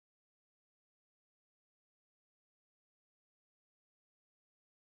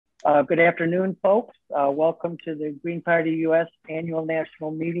Good afternoon, folks. Welcome to the Green Party U.S. Annual National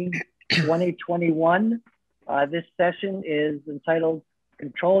Meeting 2021. This session is entitled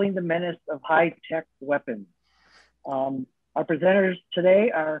Controlling the Menace of High-Tech Weapons. Our presenters today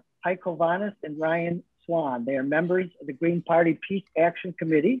are Heiko Vanis and Ryan Swan. They are members of the Green Party Peace Action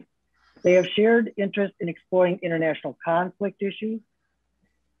Committee. They have shared interest in exploring international conflict issues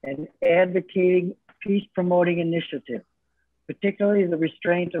and advocating peace-promoting initiatives, particularly the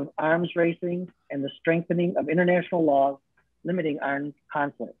restraint of arms racing and the strengthening of international laws limiting armed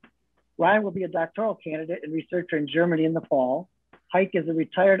conflict. Ryan will be a doctoral candidate and researcher in Germany in the fall. Heike is a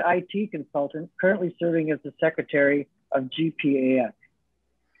retired IT consultant, currently serving as the secretary of GPAF.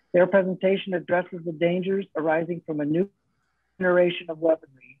 Their presentation addresses the dangers arising from a new generation of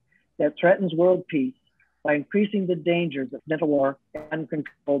weaponry that threatens world peace by increasing the dangers of mental war and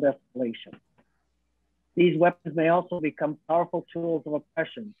uncontrolled escalation. These weapons may also become powerful tools of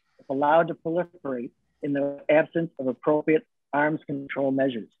oppression if allowed to proliferate in the absence of appropriate arms control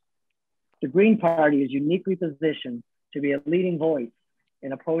measures. The Green Party is uniquely positioned to be a leading voice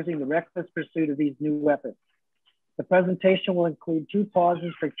in opposing the reckless pursuit of these new weapons. The presentation will include 2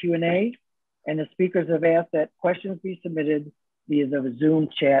 pauses for Q&A, and the speakers have asked that questions be submitted via the Zoom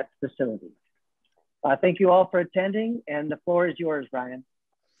chat facility. Thank you all for attending, and the floor is yours, Ryan.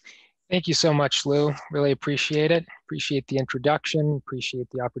 Thank you so much, Lou. Really appreciate it. Appreciate the introduction, appreciate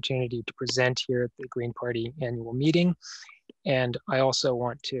the opportunity to present here at the Green Party annual meeting. And I also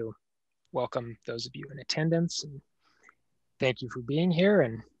want to welcome those of you in attendance and thank you for being here,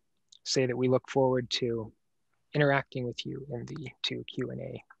 and say that we look forward to interacting with you in the 2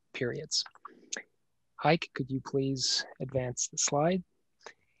 Q&A periods. Heike, could you please advance the slide?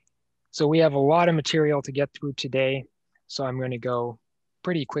 So we have a lot of material to get through today, so I'm going to go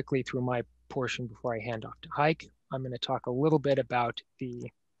pretty quickly through my portion before I hand off to Heike. I'm going to talk a little bit about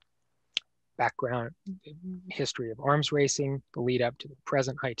the background history of arms racing, the lead up to the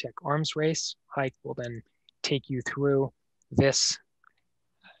present high-tech arms race. Heike will then take you through this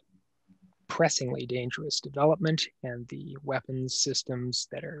pressingly dangerous development and the weapons systems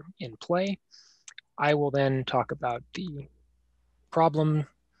that are in play. I will then talk about the problem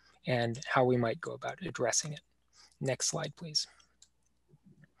and how we might go about addressing it. Next slide, please.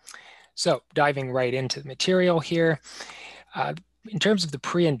 So diving right into the material here, in terms of the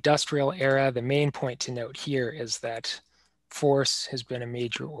pre-industrial era, the main point to note here is that force has been a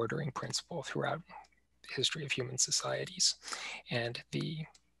major ordering principle throughout the history of human societies, and the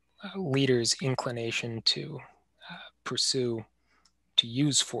leaders' inclination to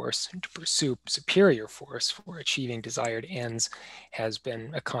use force and to pursue superior force for achieving desired ends has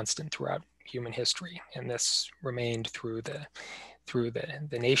been a constant throughout human history, and this remained through the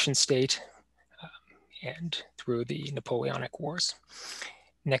nation state and through the Napoleonic Wars.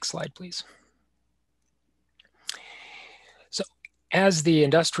 Next slide, please. So as the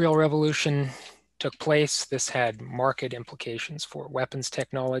Industrial Revolution took place, this had marked implications for weapons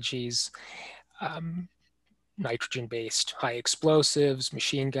technologies, nitrogen-based high explosives,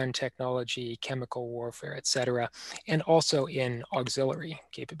 machine gun technology, chemical warfare, etc., and also in auxiliary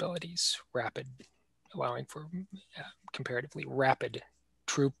capabilities, allowing for comparatively rapid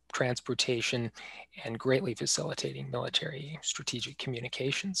troop transportation and greatly facilitating military strategic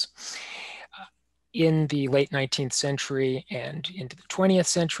communications. In the late 19th century and into the 20th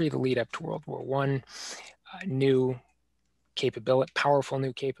century, the lead up to World War I, powerful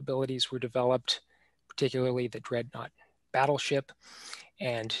new capabilities were developed, particularly the dreadnought battleship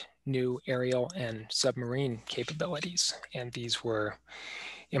and new aerial and submarine capabilities. And these were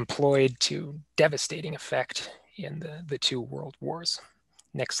employed to devastating effect in the 2 world wars.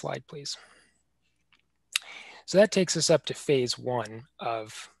 Next slide, please. So that takes us up to phase 1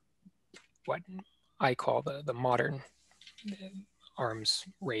 of what I call the modern arms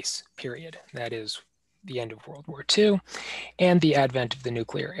race period. That is the end of World War II and the advent of the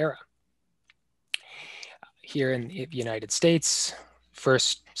nuclear era. Here in the United States,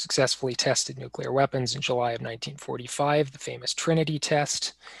 first successfully tested nuclear weapons in July of 1945, the famous Trinity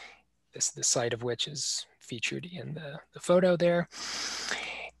test, the site of which is featured in the photo there.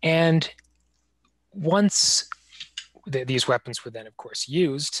 And once these weapons were then, of course,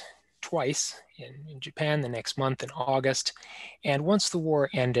 used twice in Japan the next month in August. And once the war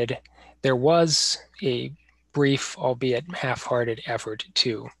ended, there was a brief, albeit half-hearted effort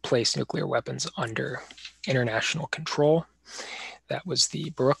to place nuclear weapons under international control. That was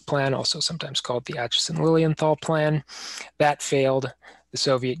the Baruch Plan, also sometimes called the Acheson-Lilienthal Plan. That failed. The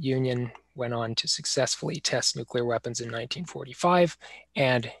Soviet Union went on to successfully test nuclear weapons in 1945,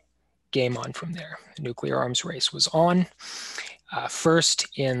 and game on from there. The nuclear arms race was on. First,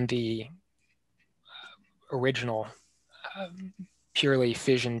 in the original purely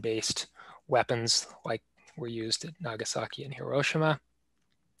fission-based weapons like were used at Nagasaki and Hiroshima,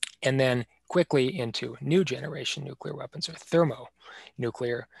 and then quickly into new generation nuclear weapons, or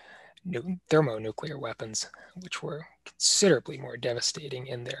thermonuclear weapons, which were considerably more devastating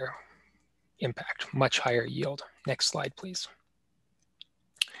in their impact, much higher yield. Next slide, please.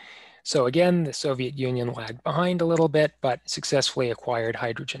 So again, the Soviet Union lagged behind a little bit, but successfully acquired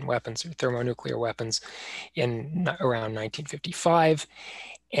hydrogen weapons or thermonuclear weapons in around 1955.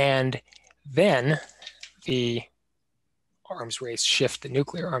 And then the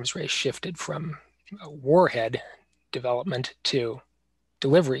nuclear arms race shifted from warhead development to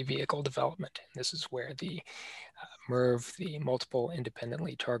delivery vehicle development. And this is where the MIRV, the multiple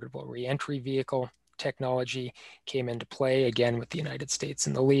independently targetable reentry vehicle technology, came into play, again with the United States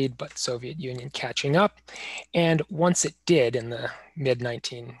in the lead, but Soviet Union catching up. And once it did, in the mid to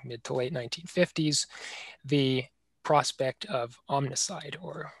late 1950s, the prospect of omnicide,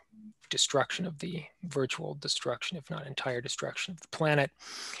 or virtual destruction, if not entire destruction of the planet,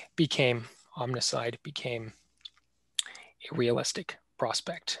 became a realistic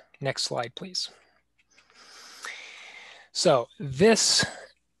prospect. Next slide, please. So this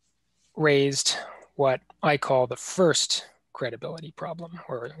raised what I call the first credibility problem,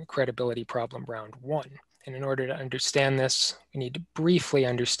 or credibility problem round one. And in order to understand this, we need to briefly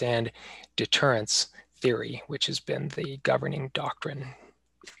understand deterrence theory, which has been the governing doctrine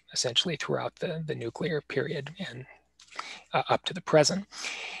essentially throughout the nuclear period and up to the present.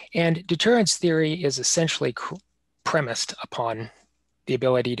 And deterrence theory is essentially premised upon the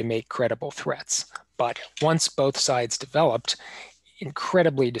ability to make credible threats. But once both sides developed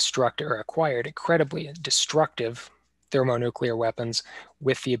acquired incredibly destructive thermonuclear weapons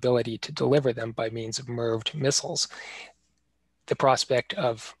with the ability to deliver them by means of MIRVed missiles, the prospect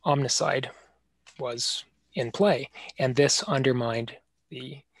of omnicide was in play, and this undermined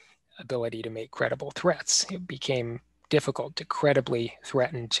the ability to make credible threats. It became difficult to credibly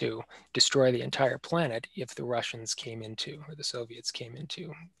threaten to destroy the entire planet if the Russians came into, or the Soviets came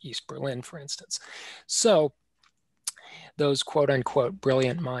into East Berlin, for instance. So those quote unquote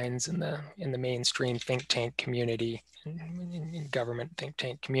brilliant minds in the mainstream think tank community, in government think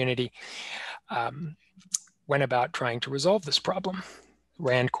tank community, went about trying to resolve this problem.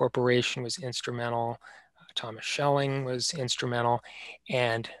 Rand Corporation was instrumental, Thomas Schelling was instrumental,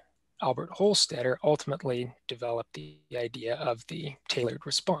 and Albert Holstetter ultimately developed the idea of the tailored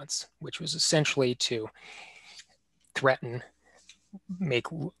response, which was essentially to make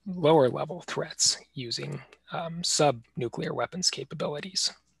lower level threats using sub-nuclear weapons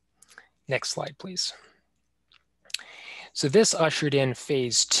capabilities. Next slide, please. So this ushered in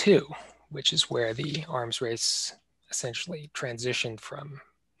phase two, which is where the arms race essentially transitioned from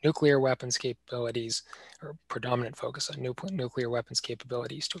nuclear weapons capabilities, or predominant focus on nuclear weapons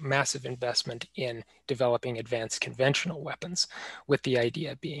capabilities, to a massive investment in developing advanced conventional weapons, with the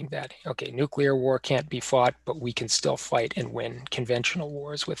idea being that, okay, nuclear war can't be fought, but we can still fight and win conventional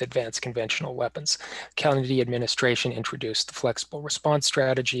wars with advanced conventional weapons. Kennedy administration introduced the flexible response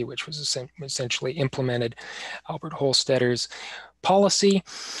strategy, which was essentially implemented Albert Holstetter's policy,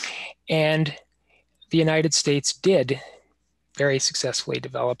 and the United States did very successfully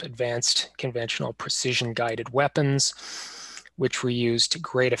develop advanced conventional precision-guided weapons, which were used to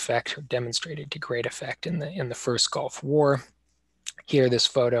great effect, or demonstrated to great effect in the first Gulf War. Here, this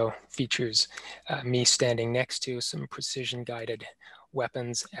photo features me standing next to some precision-guided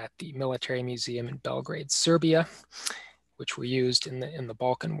weapons at the Military Museum in Belgrade, Serbia, which were used in the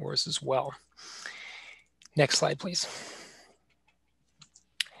Balkan Wars as well. Next slide, please.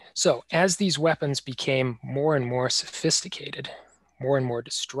 So as these weapons became more and more sophisticated, more and more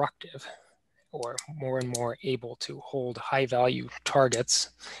destructive, or more and more able to hold high-value targets,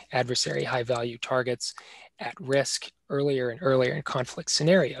 adversary high-value targets, at risk earlier and earlier in conflict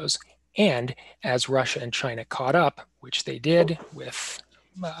scenarios, and as Russia and China caught up, which they did with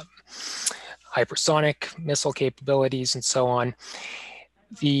hypersonic missile capabilities and so on,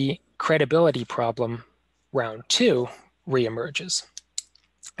 the credibility problem, round two, reemerges.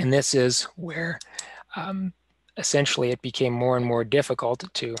 And this is where essentially it became more and more difficult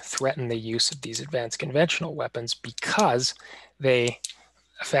to threaten the use of these advanced conventional weapons because they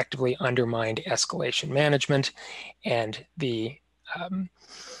effectively undermined escalation management and the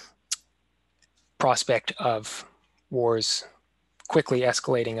prospect of wars quickly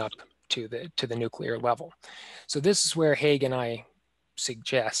escalating up to the nuclear level. So this is where Haig and I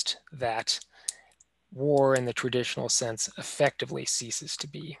suggest that war in the traditional sense effectively ceases to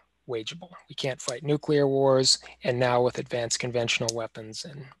be wageable. We can't fight nuclear wars, and now with advanced conventional weapons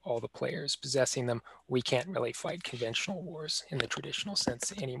and all the players possessing them, we can't really fight conventional wars in the traditional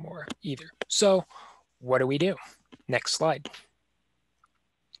sense anymore either. So what do we do? Next slide.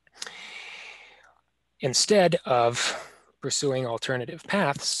 Instead of pursuing alternative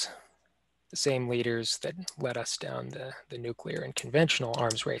paths, the same leaders that led us down the nuclear and conventional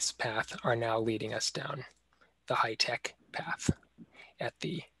arms race path are now leading us down the high-tech path.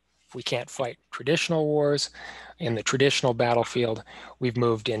 If we can't fight traditional wars in the traditional battlefield, we've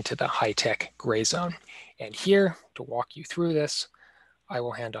moved into the high-tech gray zone. And here, to walk you through this, I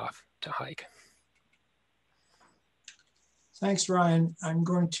will hand off to Heike. Thanks, Ryan. I'm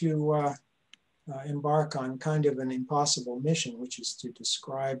going to embark on kind of an impossible mission, which is to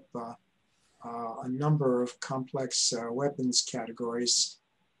describe a number of complex weapons categories.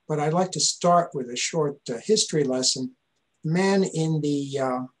 But I'd like to start with a short history lesson. The man in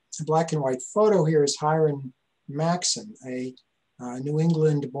the black and white photo here is Hiram Maxim, a New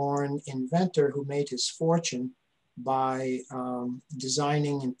England-born inventor who made his fortune by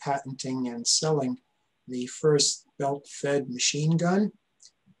designing and patenting and selling the first belt-fed machine gun,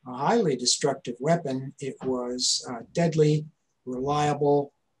 a highly destructive weapon. It was deadly,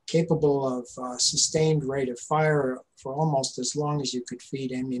 reliable, capable of sustained rate of fire for almost as long as you could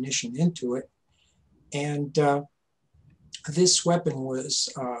feed ammunition into it. And this weapon was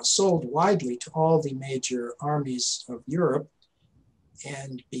sold widely to all the major armies of Europe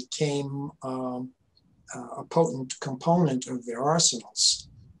and became a potent component of their arsenals.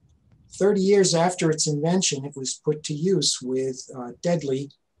 30 years after its invention, it was put to use with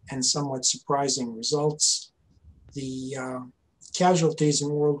deadly and somewhat surprising results. The casualties in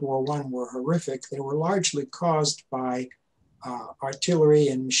World War I were horrific. They were largely caused by artillery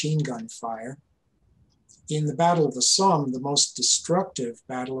and machine gun fire. In the Battle of the Somme, the most destructive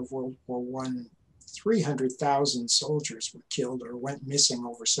battle of World War I, 300,000 soldiers were killed or went missing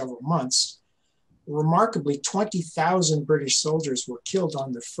over several months. Remarkably, 20,000 British soldiers were killed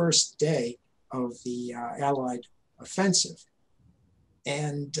on the first day of the Allied offensive.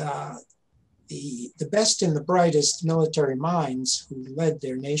 And the best and the brightest military minds who led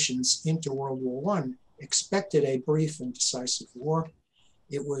their nations into World War I expected a brief and decisive war.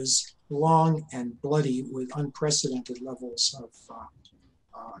 It was long and bloody with unprecedented levels of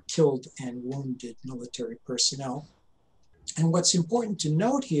killed and wounded military personnel. And what's important to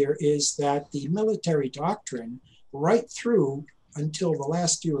note here is that the military doctrine right through until the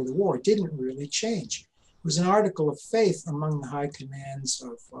last year of the war didn't really change. It was an article of faith among the high commands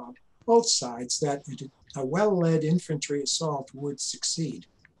of both sides that a well-led infantry assault would succeed.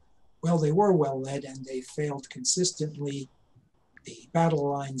 Well, they were well-led and they failed consistently. The battle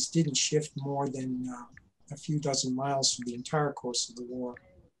lines didn't shift more than a few dozen miles for the entire course of the war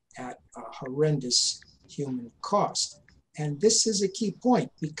at a horrendous human cost. And this is a key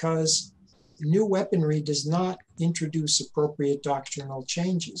point because new weaponry does not introduce appropriate doctrinal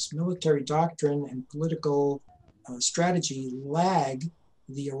changes. Military doctrine and political strategy lag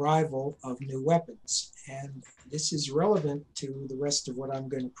the arrival of new weapons. And this is relevant to the rest of what I'm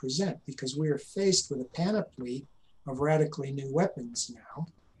going to present because we are faced with a panoply of radically new weapons now.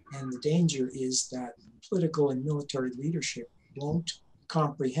 And the danger is that political and military leadership won't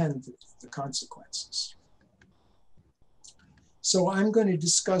comprehend the consequences. So I'm going to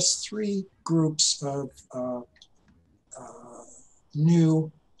discuss three groups of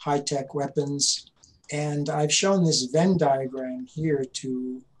new high-tech weapons. And I've shown this Venn diagram here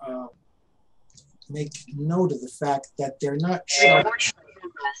to make note of the fact that they're not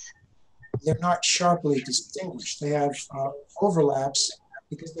sharply distinguished. They have overlaps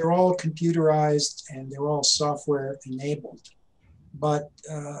because they're all computerized and they're all software enabled. But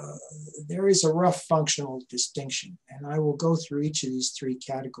there is a rough functional distinction, and I will go through each of these three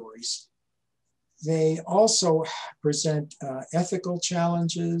categories. They also present ethical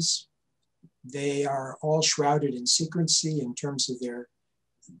challenges. They are all shrouded in secrecy in terms of their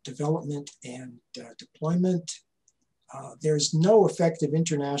development and deployment. There's no effective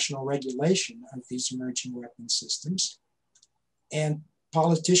international regulation of these emerging weapon systems. And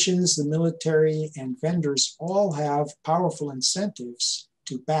politicians, the military, and vendors all have powerful incentives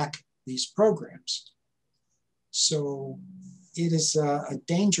to back these programs. So it is a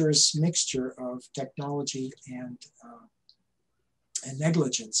dangerous mixture of technology and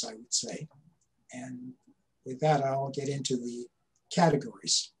negligence, I would say. And with that, I'll get into the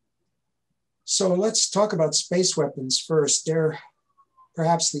categories. So let's talk about space weapons first. They're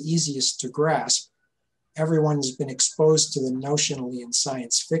perhaps the easiest to grasp. Everyone's been exposed to them notionally in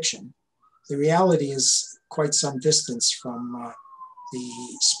science fiction. The reality is quite some distance from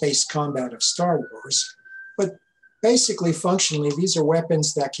the space combat of Star Wars. But basically, functionally, these are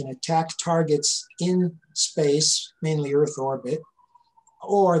weapons that can attack targets in space, mainly Earth orbit,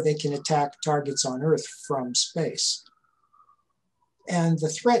 or they can attack targets on Earth from space. And the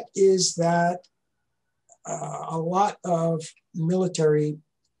threat is that a lot of military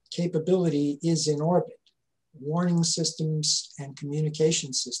capability is in orbit. Warning systems and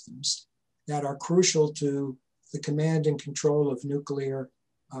communication systems that are crucial to the command and control of nuclear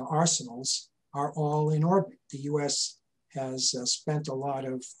arsenals are all in orbit. The US has spent a lot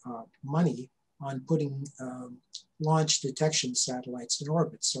of money on putting launch detection satellites in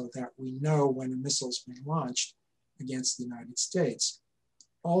orbit so that we know when a missile's been launched against the United States.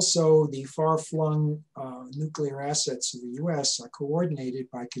 Also, the far-flung nuclear assets of the US are coordinated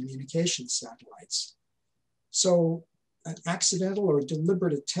by communication satellites. So an accidental or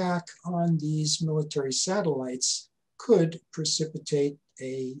deliberate attack on these military satellites could precipitate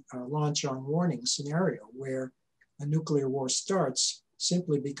a launch on warning scenario where a nuclear war starts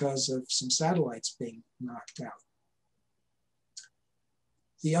simply because of some satellites being knocked out.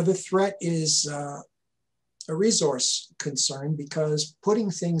 The other threat is a resource concern, because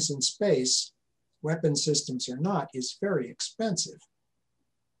putting things in space, weapon systems or not, is very expensive.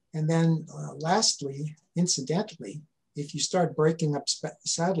 And then lastly, incidentally, if you start breaking up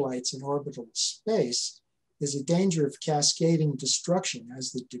satellites in orbital space, there's a danger of cascading destruction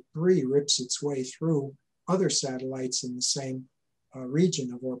as the debris rips its way through other satellites in the same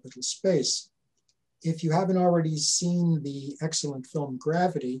region of orbital space. If you haven't already seen the excellent film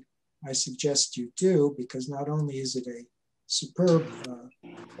Gravity, I suggest you do, because not only is it a superb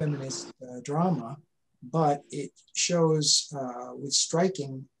feminist drama, but it shows with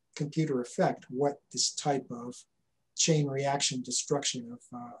striking computer effect what this type of chain reaction destruction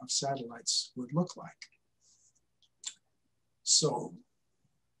of satellites would look like. So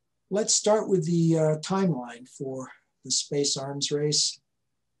let's start with the timeline for the space arms race.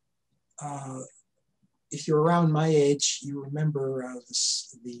 If you're around my age, you remember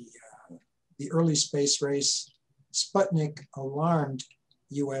the early space race. Sputnik alarmed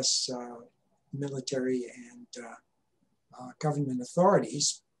US military and government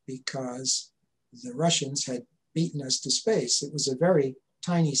authorities because the Russians had beaten us to space. It was a very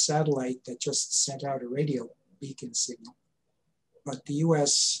tiny satellite that just sent out a radio beacon signal. But the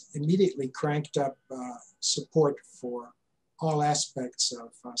US immediately cranked up support for all aspects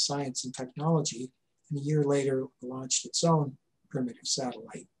of science and technology, and a year later launched its own primitive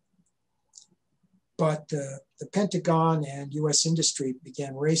satellite. But the Pentagon and US industry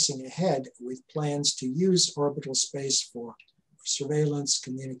began racing ahead with plans to use orbital space for surveillance,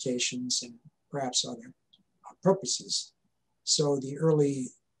 communications, and perhaps other purposes. So the early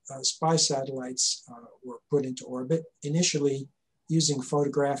spy satellites were put into orbit, initially using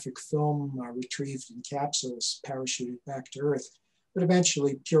photographic film retrieved in capsules parachuted back to Earth, but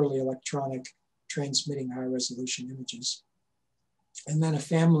eventually purely electronic, transmitting high-resolution images. And then a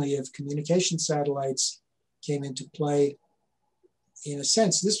family of communication satellites came into play. In a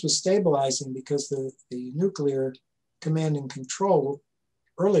sense, this was stabilizing because the nuclear command and control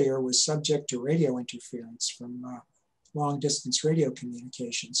earlier was subject to radio interference from long-distance radio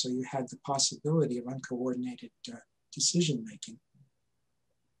communication. So you had the possibility of uncoordinated decision-making.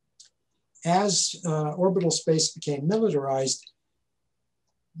 As orbital space became militarized,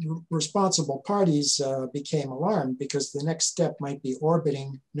 responsible parties became alarmed because the next step might be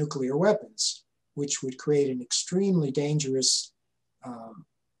orbiting nuclear weapons, which would create an extremely dangerous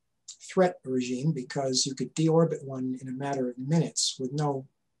threat regime, because you could deorbit one in a matter of minutes with no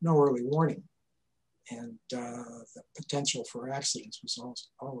early warning. And the potential for accidents was also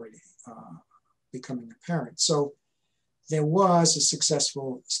already becoming apparent. So there was a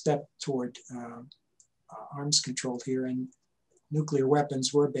successful step toward arms control here, and nuclear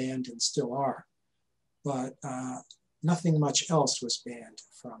weapons were banned and still are. But nothing much else was banned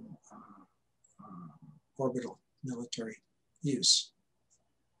from orbital military use.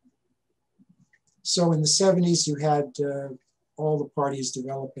 So in the 70s, you had all the parties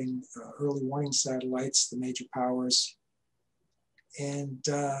developing early warning satellites, the major powers. And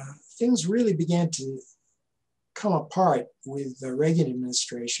things really began to come apart with the Reagan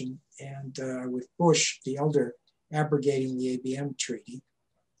administration and with Bush, the elder, abrogating the ABM treaty.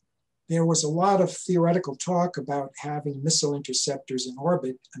 There was a lot of theoretical talk about having missile interceptors in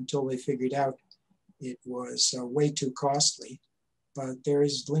orbit until they figured out it was way too costly, but there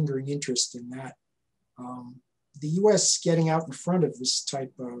is lingering interest in that. The US getting out in front of this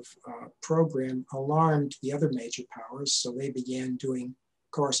type of program alarmed the other major powers, so they began doing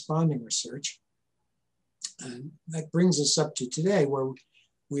corresponding research. And that brings us up to today, where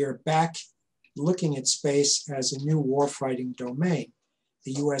we are back looking at space as a new warfighting domain.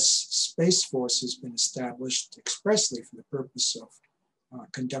 The US Space Force has been established expressly for the purpose of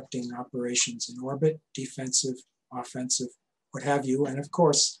conducting operations in orbit, defensive, offensive, what have you. And of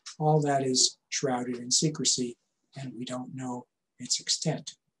course, all that is shrouded in secrecy, and we don't know its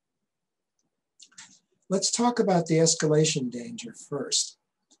extent. Let's talk about the escalation danger first.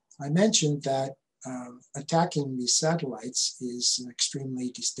 I mentioned that attacking these satellites is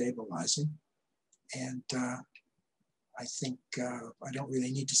extremely destabilizing. And I think I don't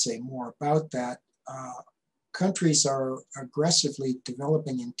really need to say more about that. Countries are aggressively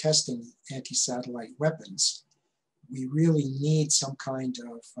developing and testing anti-satellite weapons. We really need some kind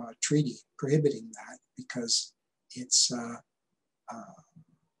of treaty prohibiting that, because it's a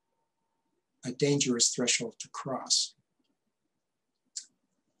dangerous threshold to cross.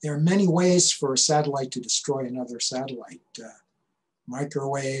 There are many ways for a satellite to destroy another satellite.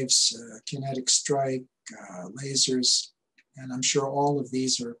 Microwaves, kinetic strike, lasers, and I'm sure all of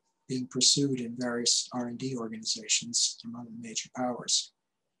these are being pursued in various R&D organizations among the major powers.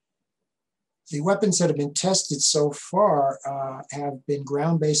 The weapons that have been tested so far have been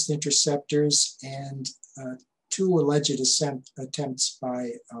ground-based interceptors and 2 alleged attempts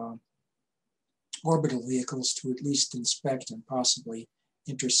by orbital vehicles to at least inspect and possibly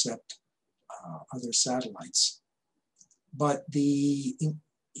intercept other satellites. But the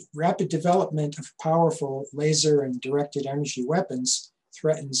rapid development of powerful laser and directed energy weapons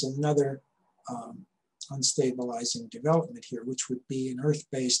threatens another unstabilizing development here, which would be an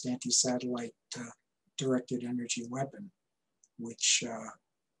Earth-based anti-satellite directed energy weapon, which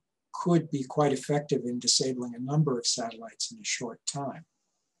could be quite effective in disabling a number of satellites in a short time.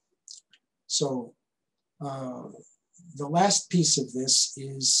 So the last piece of this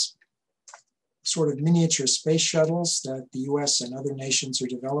is sort of miniature space shuttles that the US and other nations are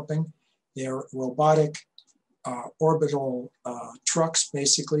developing. They're robotic orbital trucks,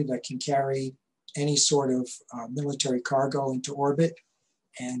 basically, that can carry any sort of military cargo into orbit.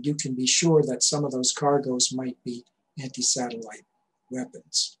 And you can be sure that some of those cargoes might be anti-satellite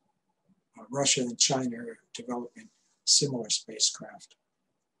weapons. Russia and China are developing similar spacecraft.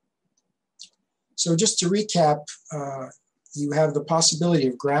 So just to recap, you have the possibility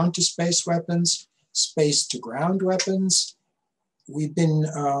of ground-to-space weapons, space-to-ground weapons. We've been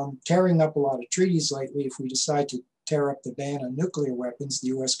tearing up a lot of treaties lately. If we decide to tear up the ban on nuclear weapons, the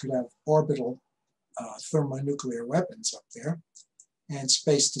US could have orbital thermonuclear weapons up there, and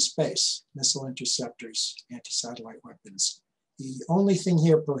space-to-space, missile interceptors, anti-satellite weapons. The only thing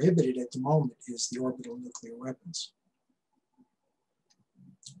here prohibited at the moment is the orbital nuclear weapons.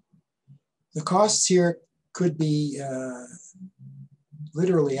 The costs here could be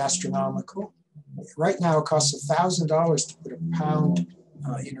literally astronomical. Right now, it costs $1,000 to put a pound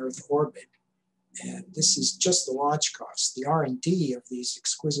in Earth orbit. And this is just the launch cost. The R&D of these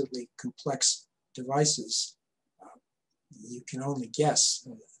exquisitely complex devices, you can only guess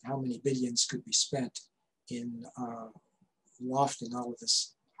how many billions could be spent in lofting all of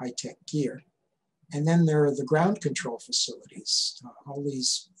this high-tech gear. And then there are the ground control facilities. All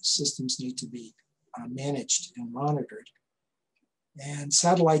these systems need to be managed and monitored. And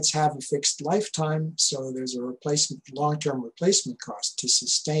satellites have a fixed lifetime, so there's a long-term replacement cost to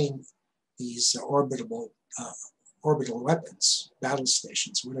sustain these orbital weapons, battle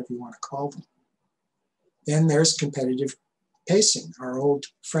stations, whatever you want to call them. Then there's competitive pacing, our old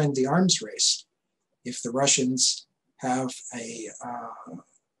friend, the arms race. If the Russians have a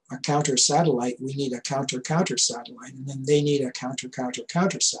counter satellite, we need a counter satellite, and then they need a counter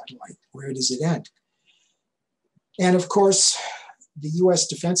satellite. Where does it end? And of course, the US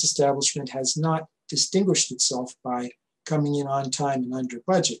defense establishment has not distinguished itself by coming in on time and under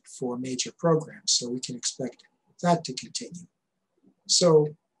budget for major programs, so we can expect that to continue. So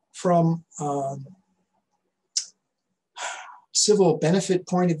from civil benefit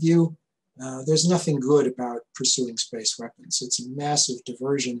point of view, there's nothing good about pursuing space weapons. It's a massive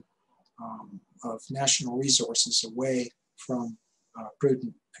diversion of national resources away from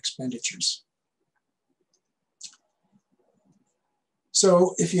prudent expenditures.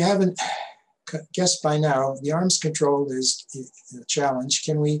 So if you haven't guessed by now, the arms control is a challenge.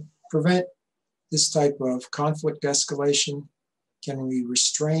 Can we prevent this type of conflict escalation? Can we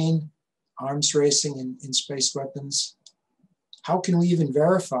restrain arms racing in space weapons? How can we even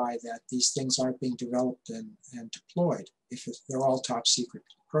verify that these things aren't being developed and deployed if they're all top secret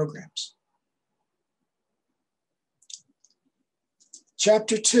programs?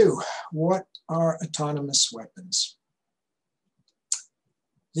 Chapter 2, what are autonomous weapons?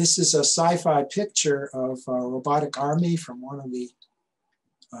 This is a sci-fi picture of a robotic army from one of the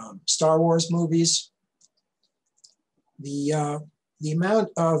Star Wars movies. The amount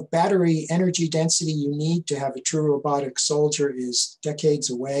of battery energy density you need to have a true robotic soldier is decades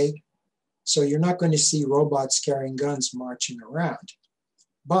away. So you're not going to see robots carrying guns marching around.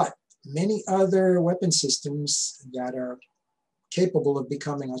 But many other weapon systems that are capable of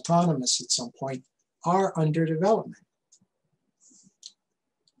becoming autonomous at some point are under development.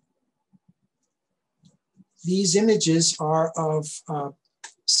 These images are of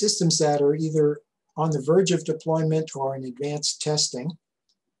systems that are either on the verge of deployment or in advanced testing.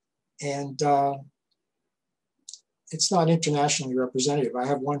 And it's not internationally representative. I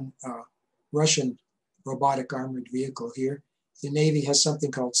have one Russian robotic armored vehicle here. The Navy has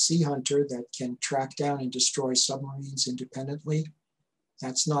something called Sea Hunter that can track down and destroy submarines independently.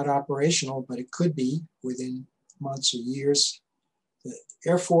 That's not operational, but it could be within months or years. The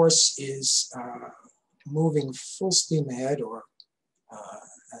Air Force is moving full steam ahead, or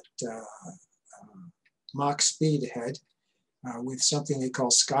at Mach speed ahead, with something they call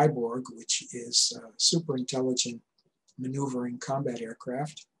Skyborg, which is super intelligent maneuvering combat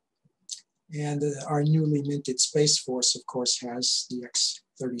aircraft. And our newly minted Space Force, of course, has the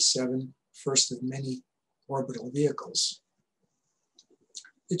X-37, first of many orbital vehicles.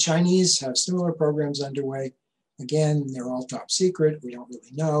 The Chinese have similar programs underway. Again, they're all top secret. We don't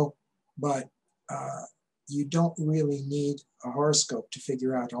really know, but you don't really need a horoscope to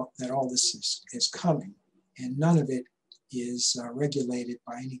figure out that all this is coming, and none of it is regulated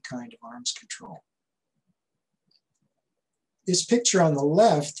by any kind of arms control. This picture on the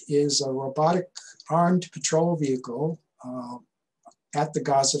left is a robotic armed patrol vehicle at the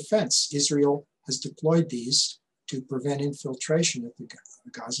Gaza fence. Israel has deployed these to prevent infiltration at the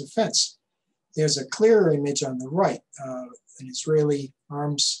Gaza fence. There's a clearer image on the right. An Israeli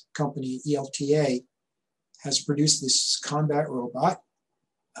arms company, ELTA, has produced this combat robot.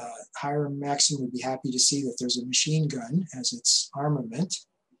 Hiram Maxim would be happy to see that there's a machine gun as its armament.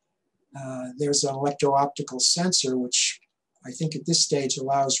 There's an electro-optical sensor, which I think at this stage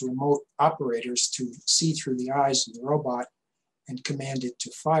allows remote operators to see through the eyes of the robot and command it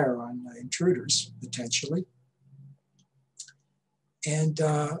to fire on intruders, potentially. And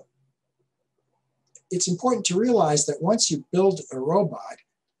it's important to realize that once you build a robot,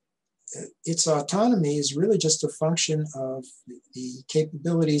 its autonomy is really just a function of the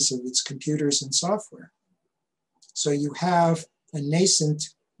capabilities of its computers and software. So you have a nascent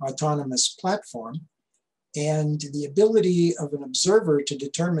autonomous platform, and the ability of an observer to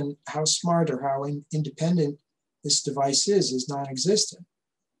determine how smart or how independent this device is non-existent.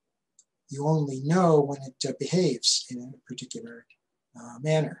 You only know when it behaves in a particular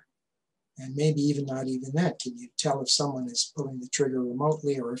manner. And maybe even not even that. Can you tell if someone is pulling the trigger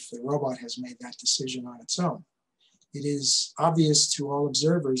remotely or if the robot has made that decision on its own? It is obvious to all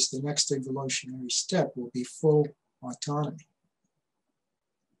observers the next evolutionary step will be full autonomy.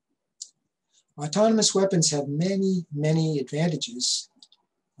 Autonomous weapons have many, many advantages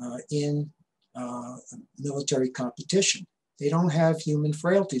in military competition. They don't have human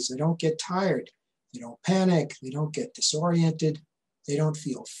frailties. They don't get tired. They don't panic. They don't get disoriented. They don't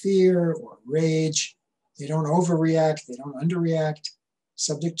feel fear or rage. They don't overreact. They don't underreact.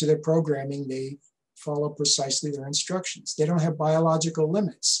 Subject to their programming, they follow precisely their instructions. They don't have biological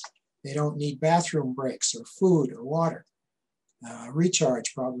limits. They don't need bathroom breaks or food or water.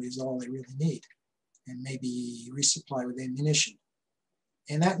 Recharge probably is all they really need, and maybe resupply with ammunition.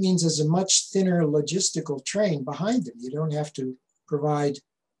 And that means there's a much thinner logistical train behind them. You don't have to provide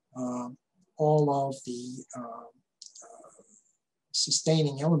all of the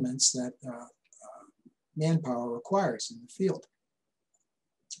sustaining elements that manpower requires in the field.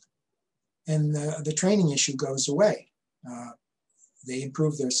 And the training issue goes away. They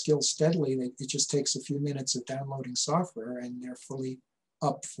improve their skills steadily. It just takes a few minutes of downloading software and they're fully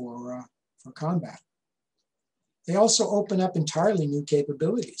up for combat. They also open up entirely new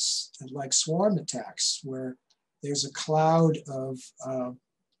capabilities, like swarm attacks, where there's a cloud of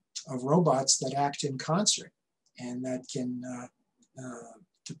robots that act in concert and that can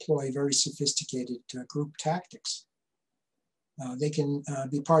deploy very sophisticated group tactics. They can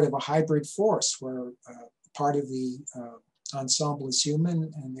be part of a hybrid force where part of the ensemble is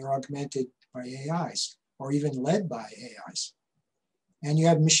human and they're augmented by AIs, or even led by AIs. And you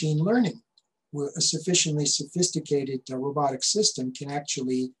have machine learning, where a sufficiently sophisticated robotic system can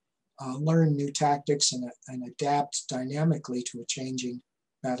actually learn new tactics and adapt dynamically to a changing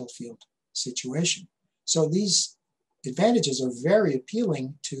battlefield situation. So these advantages are very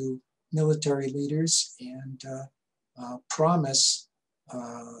appealing to military leaders and promise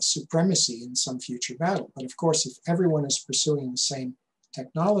supremacy in some future battle. But of course, if everyone is pursuing the same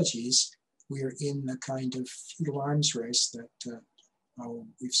technologies, we're in the kind of feudal arms race that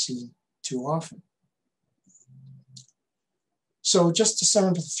we've seen too often. So just to sum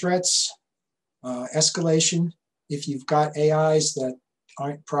up the threats, escalation, if you've got AIs that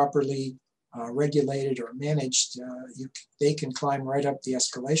aren't properly regulated or managed, they can climb right up the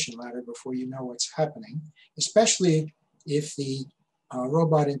escalation ladder before you know what's happening, especially if the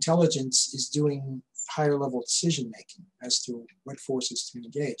robot intelligence is doing higher level decision making as to what forces to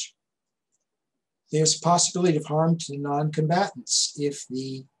engage. There's a possibility of harm to non-combatants if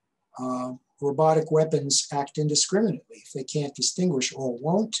the robotic weapons act indiscriminately, if they can't distinguish or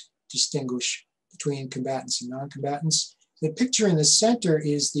won't distinguish between combatants and non-combatants. The picture in the center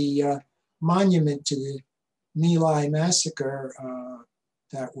is the monument to the My Lai massacre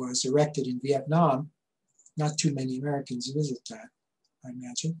that was erected in Vietnam. Not too many Americans visit that, I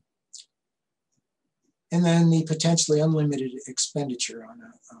imagine. And then the potentially unlimited expenditure on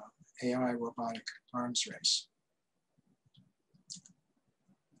an AI robotic arms race.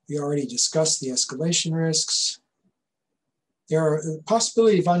 We already discussed the escalation risks. There are a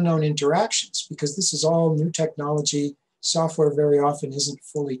possibility of unknown interactions because this is all new technology. Software very often isn't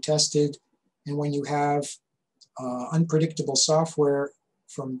fully tested. And when you have unpredictable software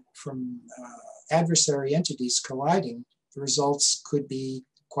from adversary entities colliding, the results could be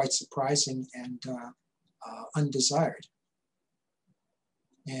quite surprising and undesired.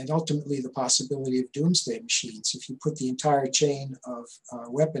 And ultimately, the possibility of doomsday machines. If you put the entire chain of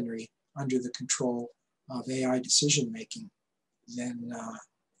weaponry under the control of AI decision making, then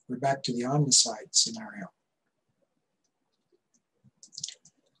we're back to the omnicide scenario.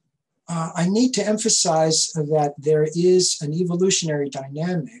 I need to emphasize that there is an evolutionary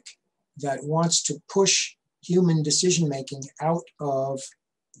dynamic that wants to push human decision making out of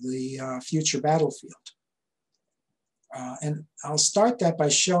the future battlefield. And I'll start that by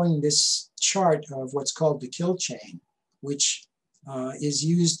showing this chart of what's called the kill chain, which is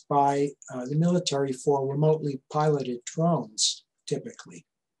used by the military for remotely piloted drones, typically.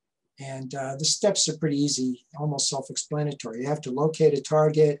 And the steps are pretty easy, almost self-explanatory. You have to locate a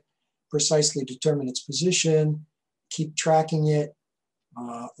target, precisely determine its position, keep tracking it,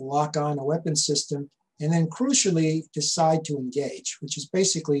 lock on a weapon system, and then crucially decide to engage, which is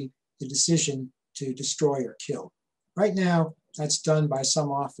basically the decision to destroy or kill. Right now, that's done by some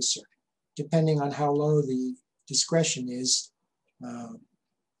officer. Depending on how low the discretion is,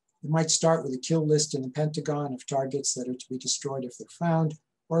 it might start with a kill list in the Pentagon of targets that are to be destroyed if they're found,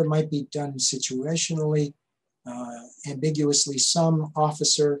 or it might be done situationally, ambiguously. Some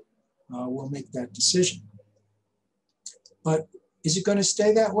officer will make that decision. But is it going to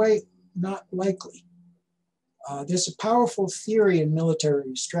stay that way? Not likely. There's a powerful theory in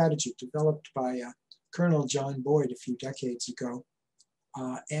military strategy developed by Colonel John Boyd a few decades ago.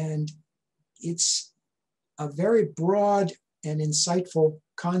 And it's a very broad and insightful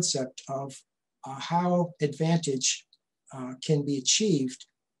concept of how advantage can be achieved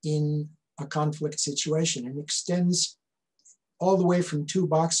in a conflict situation, and extends all the way from two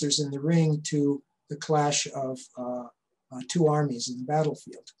boxers in the ring to the clash of two armies in the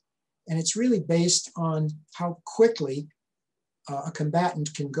battlefield. And it's really based on how quickly a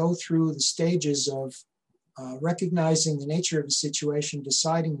combatant can go through the stages of recognizing the nature of the situation,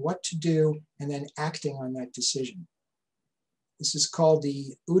 deciding what to do, and then acting on that decision. This is called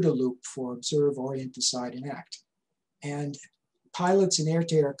the OODA loop for observe, orient, decide, and act. And pilots in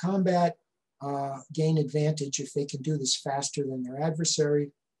air-to-air combat gain advantage if they can do this faster than their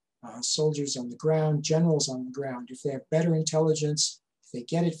adversary. Soldiers on the ground, generals on the ground, if they have better intelligence, if they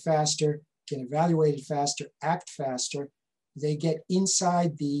get it faster, can evaluate it faster, act faster, they get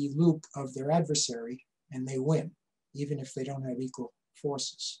inside the loop of their adversary and they win, even if they don't have equal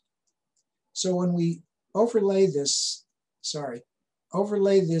forces. So when we overlay this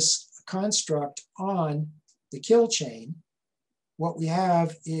construct on the kill chain, what we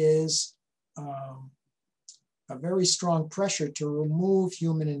have is a very strong pressure to remove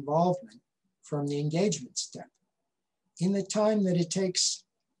human involvement from the engagement step. In the time that it takes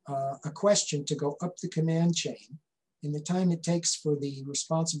a question to go up the command chain, in the time it takes for the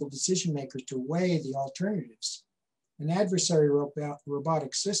responsible decision maker to weigh the alternatives, an adversary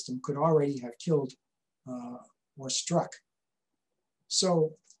robotic system could already have killed or struck.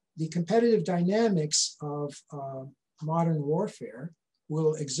 So the competitive dynamics of modern warfare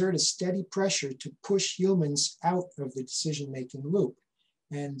will exert a steady pressure to push humans out of the decision-making loop.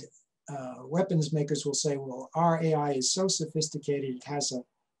 And weapons makers will say, well, our AI is so sophisticated, it has a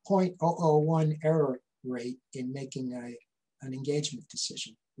 0.001 error rate in making an engagement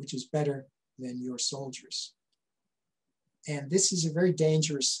decision, which is better than your soldiers. And this is a very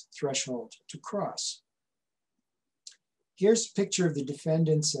dangerous threshold to cross. Here's a picture of the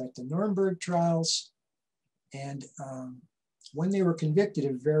defendants at the Nuremberg trials. And when they were convicted,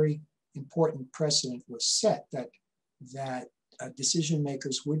 a very important precedent was set that decision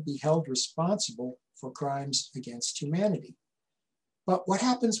makers would be held responsible for crimes against humanity. But what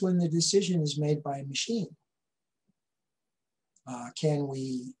happens when the decision is made by a machine? Can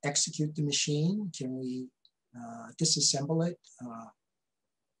we execute the machine? Can we disassemble it?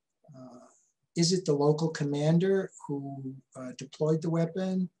 Is it the local commander who deployed the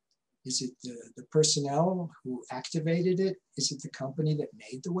weapon? Is it the personnel who activated it? Is it the company that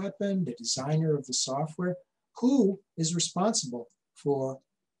made the weapon, the designer of the software? Who is responsible for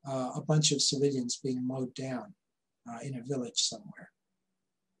a bunch of civilians being mowed down in a village somewhere?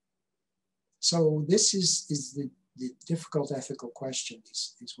 So this is the difficult ethical question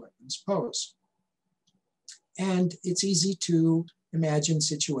these weapons pose. And it's easy to imagine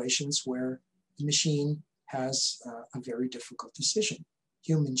situations where the machine has a very difficult decision.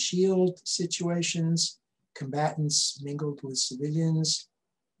 Human shield situations, combatants mingled with civilians.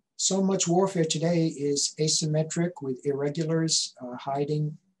 So much warfare today is asymmetric with irregulars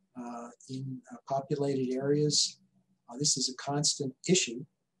hiding in populated areas. This is a constant issue.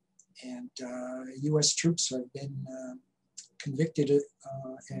 And US troops have been convicted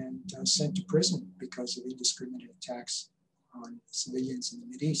and sent to prison because of indiscriminate attacks on civilians in the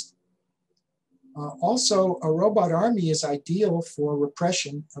Mideast. Also, a robot army is ideal for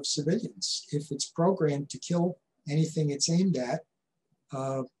repression of civilians. If it's programmed to kill anything it's aimed at,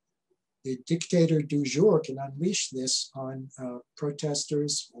 the dictator du jour can unleash this on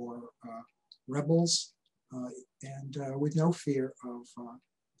protesters or rebels and with no fear of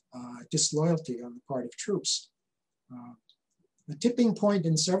disloyalty on the part of troops. A tipping point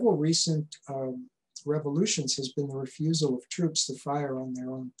in several recent revolutions has been the refusal of troops to fire on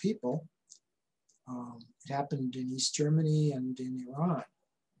their own people. It happened in East Germany and in Iran.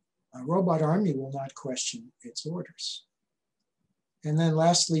 A robot army will not question its orders. And then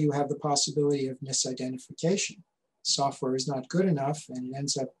lastly, you have the possibility of misidentification. Software is not good enough and it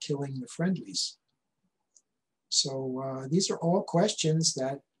ends up killing the friendlies. So these are all questions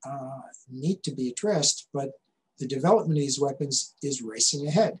that need to be addressed, but the development of these weapons is racing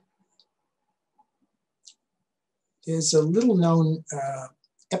ahead. There's a little known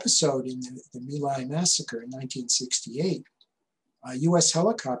episode in the My Lai massacre in 1968. A US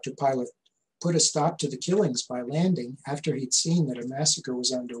helicopter pilot put a stop to the killings by landing after he'd seen that a massacre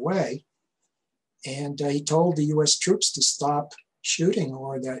was underway. And he told the US troops to stop shooting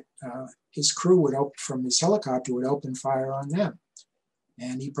or that his crew would from his helicopter would open fire on them.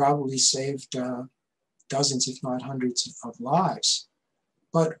 And he probably saved dozens, if not hundreds of lives.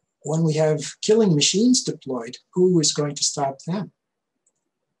 But when we have killing machines deployed, who is going to stop them?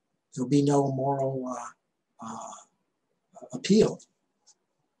 There'll be no moral appeal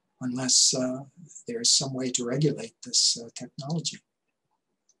unless there's some way to regulate this technology.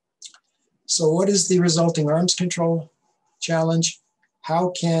 So what is the resulting arms control challenge? How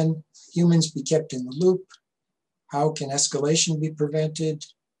can humans be kept in the loop? How can escalation be prevented?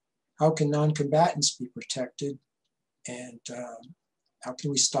 How can non-combatants be protected? And how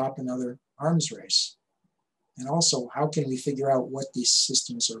can we stop another arms race? And also, how can we figure out what these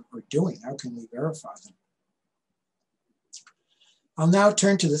systems are doing? How can we verify them? I'll now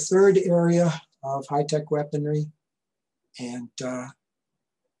turn to the third area of high-tech weaponry. And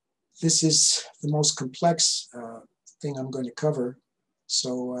this is the most complex thing I'm going to cover.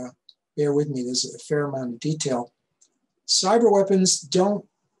 So bear with me, there's a fair amount of detail. Cyber weapons don't,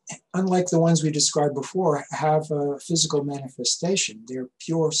 unlike the ones we described before, have a physical manifestation. They're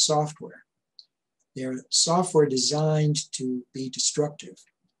pure software. They're software designed to be destructive,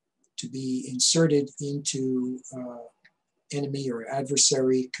 to be inserted into enemy or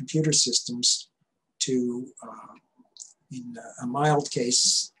adversary computer systems to, in a mild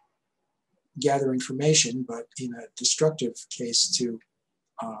case, gather information, but in a destructive case to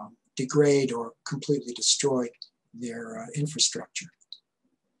degrade or completely destroy their infrastructure.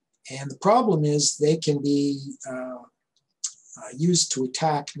 And the problem is they can be used to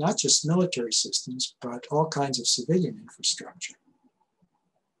attack not just military systems, but all kinds of civilian infrastructure.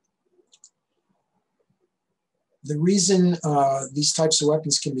 The reason these types of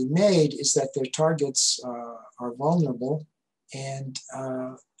weapons can be made is that their targets are vulnerable, and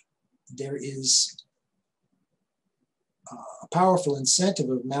there is a powerful incentive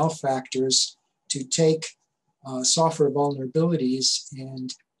of malefactors to take software vulnerabilities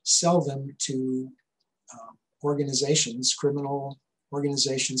and sell them to organizations, criminal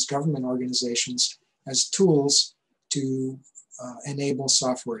organizations, government organizations, as tools to enable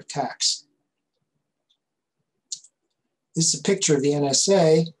software attacks. This is a picture of the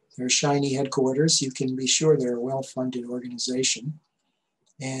NSA, their shiny headquarters. You can be sure they're a well-funded organization.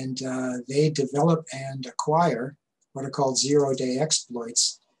 And they develop and acquire what are called zero-day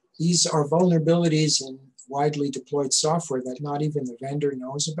exploits. These are vulnerabilities in widely deployed software that not even the vendor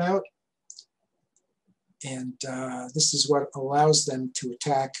knows about. And this is what allows them to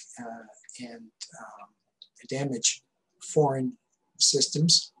attack and damage foreign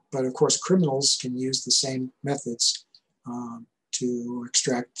systems. But of course, criminals can use the same methods to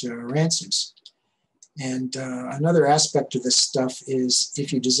extract ransoms. And another aspect of this stuff is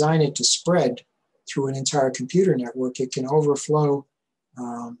if you design it to spread through an entire computer network, it can overflow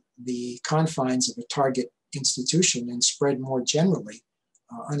the confines of a target institution and spread more generally,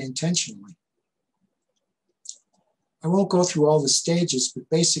 unintentionally. I won't go through all the stages, but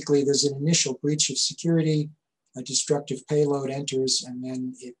basically there's an initial breach of security, a destructive payload enters, and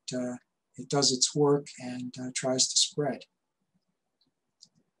then it does its work and tries to spread.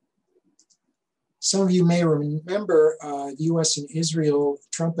 Some of you may remember the US and Israel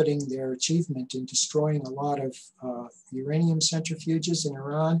trumpeting their achievement in destroying a lot of uranium centrifuges in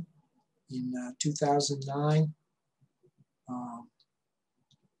Iran in 2009.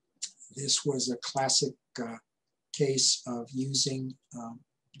 This was a classic case of using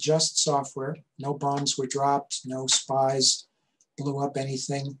just software. No bombs were dropped, no spies blew up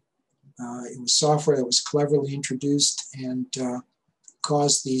anything. It was software that was cleverly introduced and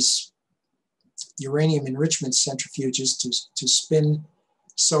caused these uranium enrichment centrifuges to spin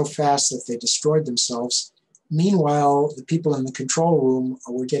so fast that they destroyed themselves. Meanwhile, the people in the control room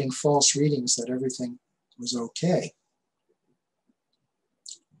were getting false readings that everything was okay.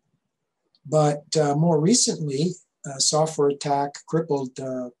 But more recently, a software attack crippled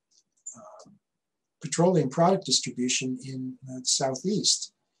petroleum product distribution in the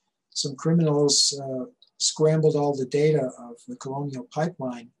Southeast. Some criminals scrambled all the data of the Colonial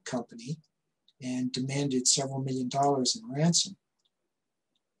Pipeline Company and demanded several $1 million in ransom.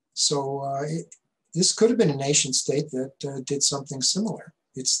 So this could have been a nation state that did something similar.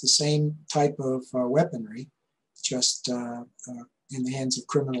 It's the same type of weaponry, just in the hands of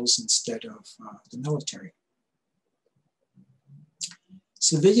criminals instead of the military.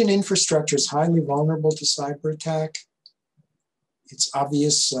 Civilian infrastructure is highly vulnerable to cyber attack. It's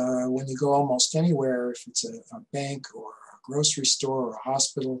obvious when you go almost anywhere, if it's a bank or a grocery store or a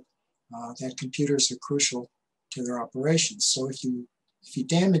hospital, that computers are crucial to their operations. So if you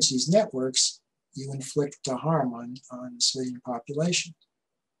damage these networks, you inflict harm on the civilian population.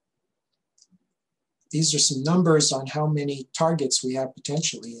 These are some numbers on how many targets we have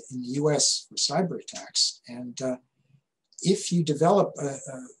potentially in the US for cyber attacks. And if you develop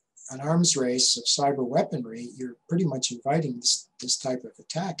an arms race of cyber weaponry, you're pretty much inviting this type of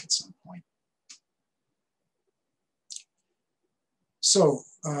attack at some point. So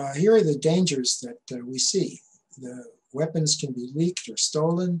here are the dangers that we see. The weapons can be leaked or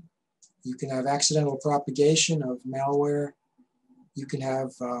stolen. You can have accidental propagation of malware. You can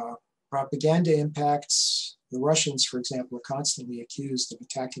have propaganda impacts. The Russians, for example, are constantly accused of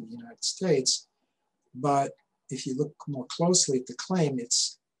attacking the United States. But if you look more closely at the claim,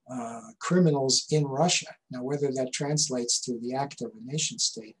 it's criminals in Russia. Now, whether that translates to the act of a nation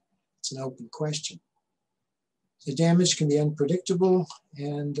state, it's an open question. The damage can be unpredictable,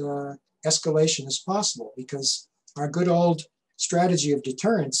 and escalation is possible because our good old strategy of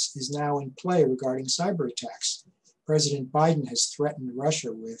deterrence is now in play regarding cyber attacks. President Biden has threatened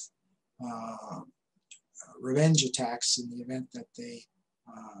Russia with revenge attacks in the event that they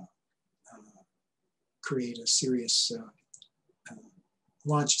create a serious,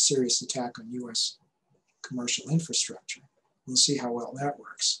 launch a serious attack on US commercial infrastructure. We'll see how well that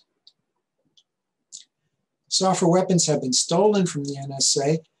works. Software weapons have been stolen from the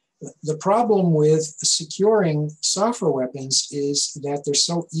NSA. The problem with securing software weapons is that they're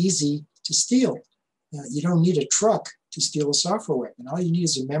so easy to steal. You don't need a truck to steal a software weapon. All you need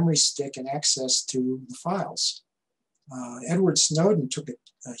is a memory stick and access to the files. Edward Snowden took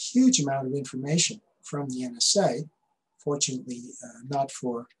a huge amount of information from the NSA, fortunately not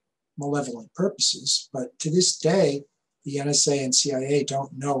for malevolent purposes, but to this day, the NSA and CIA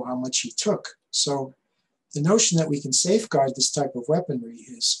don't know how much he took. So the notion that we can safeguard this type of weaponry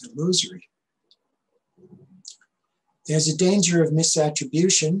is illusory. There's a danger of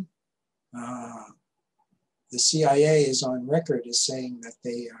misattribution. The CIA is on record as saying that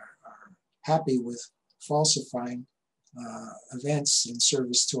they are happy with falsifying events in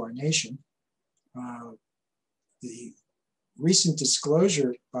service to our nation. The recent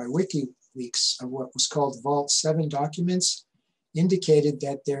disclosure by WikiLeaks of what was called Vault 7 documents indicated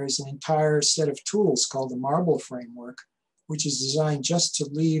that there is an entire set of tools called the Marble Framework, which is designed just to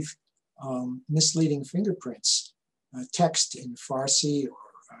leave misleading fingerprints, text in Farsi or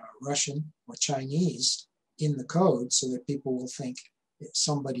Russian or Chinese in the code so that people will think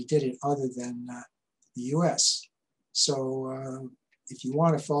somebody did it other than the US. So if you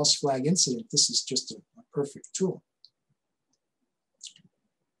want a false flag incident, this is just a perfect tool.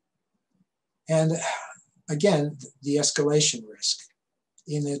 And again, the escalation risk.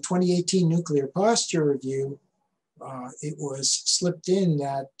 In the 2018 Nuclear Posture Review, it was slipped in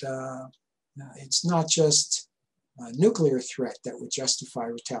that it's not just a nuclear threat that would justify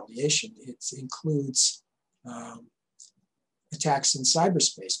retaliation. It includes attacks in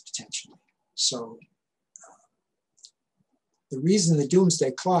cyberspace potentially. So the reason the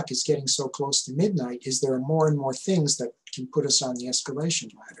doomsday clock is getting so close to midnight is there are more and more things that can put us on the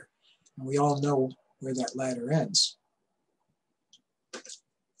escalation ladder. And we all know where that ladder ends.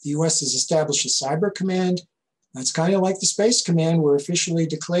 The US has established a cyber command. That's kind of like the space command. We're officially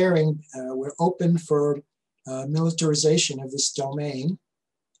declaring we're open for militarization of this domain.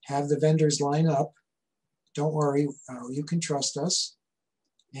 Have the vendors line up. Don't worry, you can trust us.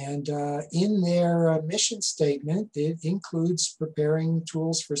 And in their mission statement, it includes preparing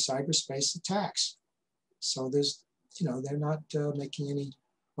tools for cyberspace attacks. So there's, they're not making any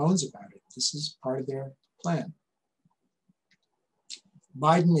bones about it. This is part of their plan.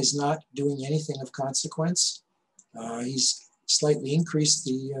 Biden is not doing anything of consequence. He's slightly increased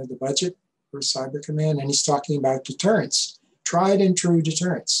the budget for Cyber Command, and he's talking about deterrence, tried and true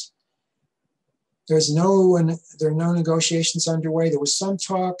deterrence. There are no negotiations underway. There was some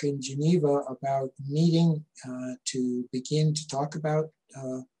talk in Geneva about meeting to begin to talk about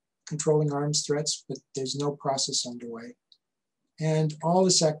controlling arms threats, but there's no process underway. And all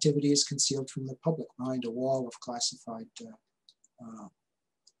this activity is concealed from the public behind a wall of classified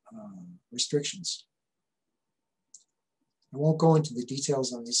restrictions. I won't go into the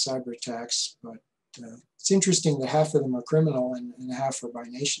details on these cyber attacks, but it's interesting that half of them are criminal and half are by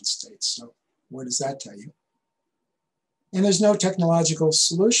nation states. So what does that tell you? And there's no technological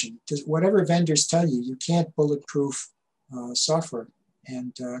solution. Whatever vendors tell you, you can't bulletproof software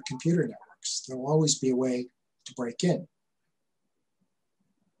and computer networks. There'll always be a way to break in.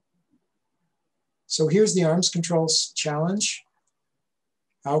 So here's the arms controls challenge.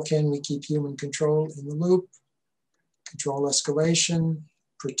 How can we keep human control in the loop, control escalation,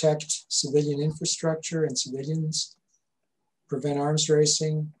 protect civilian infrastructure and civilians, prevent arms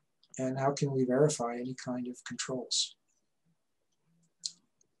racing, and how can we verify any kind of controls?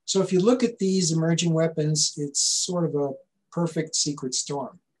 So if you look at these emerging weapons, it's sort of a perfect secret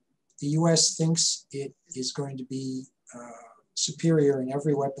storm. The US thinks it is going to be superior in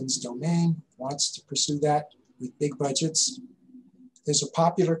every weapons domain, wants to pursue that with big budgets. There's a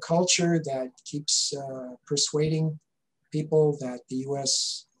popular culture that keeps persuading people that the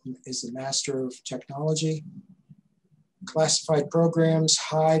US is the master of technology. Classified programs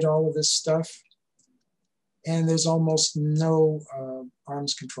hide all of this stuff. And there's almost no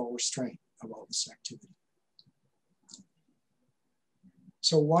arms control restraint of all this activity.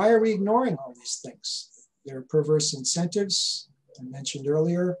 So why are we ignoring all these things? There are perverse incentives, I mentioned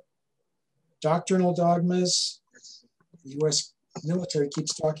earlier, doctrinal dogmas. The US military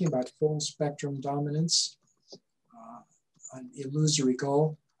keeps talking about full spectrum dominance, an illusory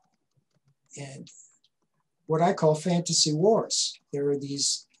goal, and what I call fantasy wars. There are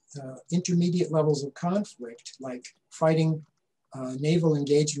these intermediate levels of conflict, like fighting naval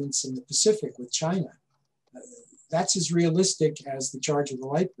engagements in the Pacific with China. That's as realistic as the Charge of the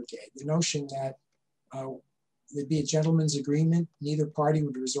Light Brigade. The notion that there'd be a gentleman's agreement, neither party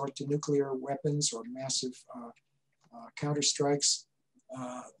would resort to nuclear weapons or massive counterstrikes,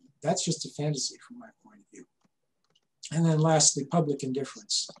 that's just a fantasy from my point of view. And then lastly, public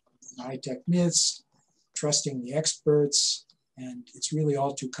indifference, high-tech myths, trusting the experts, and it's really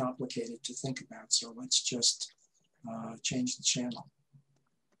all too complicated to think about, so let's just change the channel.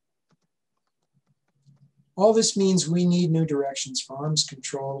 All this means we need new directions for arms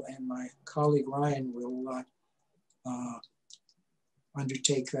control, and my colleague Ryan will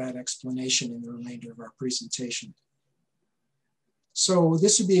undertake that explanation in the remainder of our presentation. So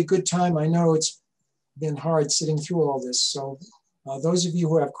this would be a good time. I know it's been hard sitting through all this, so those of you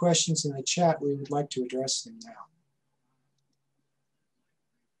who have questions in the chat, we would like to address them now.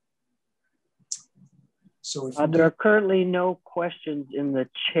 So if there are currently no questions in the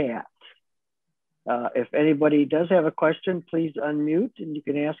chat. If anybody does have a question, please unmute and you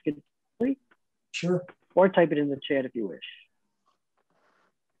can ask it. Sure. or type it in the chat if you wish.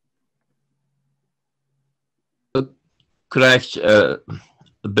 Could I ask a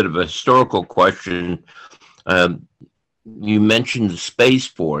bit of a historical question? You mentioned the Space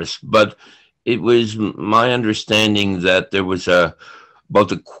Force, but it was my understanding that there was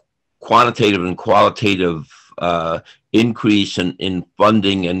both a quantitative and qualitative increase in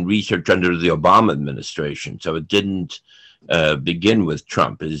funding and research under the Obama administration. So it didn't begin with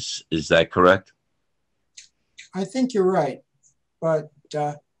Trump. Is that correct? I think you're right, but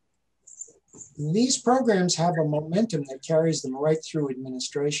these programs have a momentum that carries them right through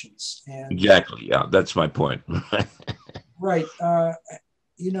administrations. And exactly, yeah, that's my point. right,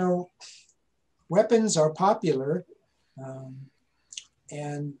 you know, weapons are popular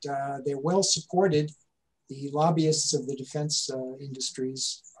and they're well supported. The lobbyists of the defense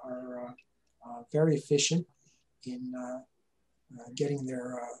industries are very efficient in getting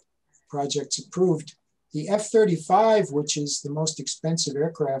their projects approved. The F-35, which is the most expensive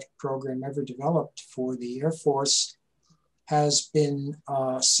aircraft program ever developed for the Air Force, has been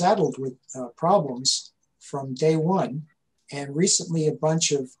saddled with problems from day one. And recently, a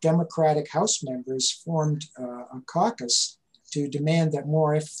bunch of Democratic House members formed a caucus to demand that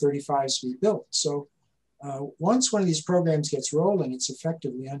more F-35s be built. So once one of these programs gets rolling, it's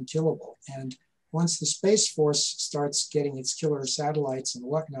effectively unkillable. And once the Space Force starts getting its killer satellites and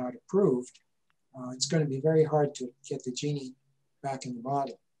whatnot approved, it's going to be very hard to get the genie back in the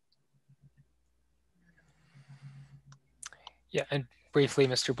bottle. Yeah, and briefly,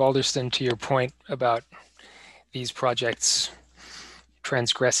 Mr. Balderston, to your point about these projects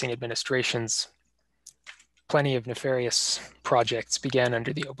transgressing administrations, plenty of nefarious projects began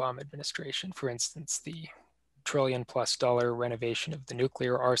under the Obama administration. For instance, the $1 trillion+ renovation of the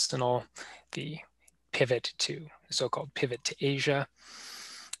nuclear arsenal, the so-called pivot to Asia,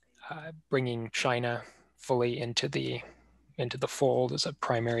 bringing China fully into the fold as a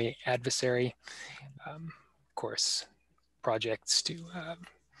primary adversary. Of course, projects to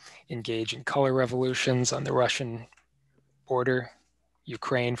engage in color revolutions on the Russian border,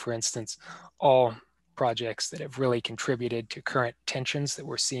 Ukraine, for instance, all projects that have really contributed to current tensions that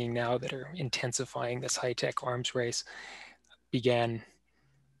we're seeing now that are intensifying this high-tech arms race began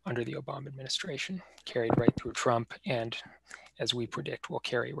under the Obama administration, carried right through Trump, and as we predict, will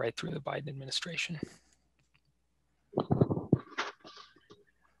carry right through the Biden administration.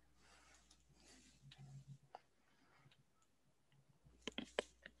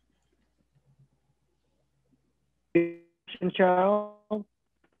 Charles?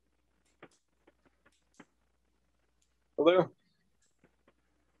 Hello?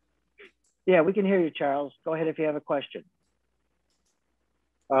 Yeah, we can hear you, Charles. Go ahead if you have a question.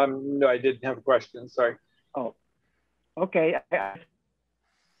 No, I didn't have a question, sorry. Oh, okay.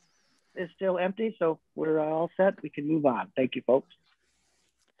 It's still empty, so we're all set. We can move on. Thank you, folks.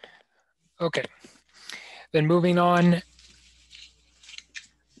 Okay, then moving on.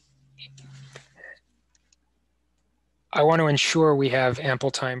 I want to ensure we have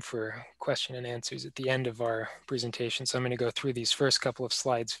ample time for question and answers at the end of our presentation. So I'm going to go through these first couple of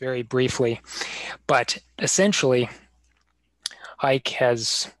slides very briefly. But essentially, Ike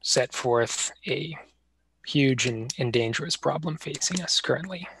has set forth a huge and dangerous problem facing us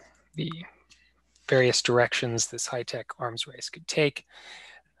currently. The various directions this high-tech arms race could take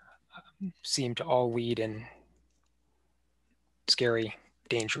seem to all lead in scary,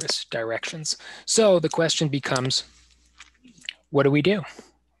 dangerous directions. So the question becomes, what do we do?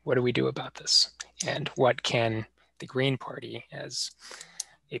 What do we do about this? And what can the Green Party, as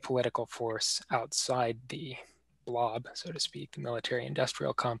a political force outside the blob, so to speak, the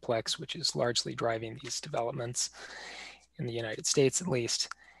military-industrial complex, which is largely driving these developments in the United States at least,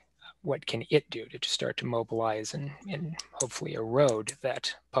 what can it do to start to mobilize and hopefully erode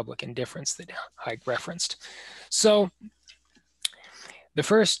that public indifference that Haig referenced? So the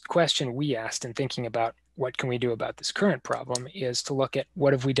first question we asked in thinking about what can we do about this current problem is to look at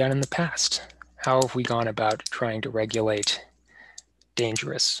what have we done in the past? How have we gone about trying to regulate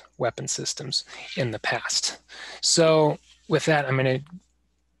dangerous weapon systems in the past? So with that, I'm going to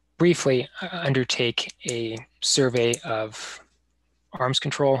briefly undertake a survey of arms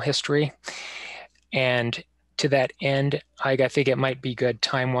control history. And to that end, I think it might be good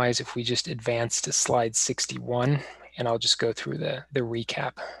time-wise if we just advance to slide 61, and I'll just go through the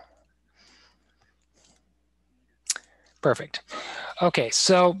recap. Perfect. Okay,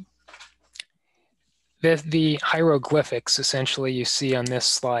 so the hieroglyphics essentially you see on this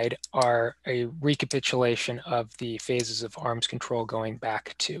slide are a recapitulation of the phases of arms control going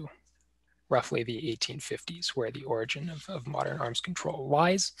back to roughly the 1850s, where the origin of modern arms control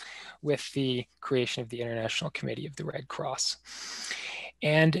lies, with the creation of the International Committee of the Red Cross.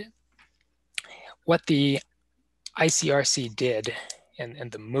 And what the ICRC did,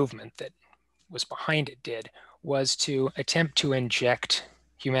 and the movement that was behind it did, was to attempt to inject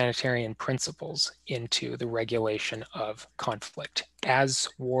humanitarian principles into the regulation of conflict. As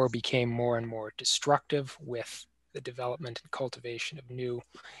war became more and more destructive with the development and cultivation of new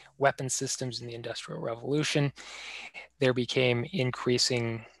weapon systems in the Industrial Revolution, there became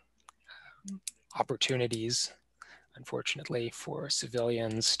increasing opportunities, unfortunately, for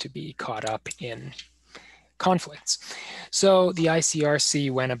civilians to be caught up in conflicts. So the ICRC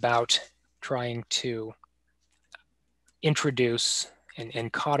went about trying to introduce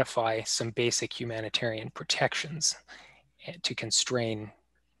and codify some basic humanitarian protections to constrain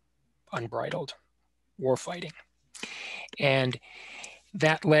unbridled warfighting. And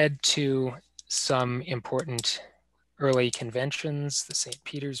that led to some important early conventions, the St.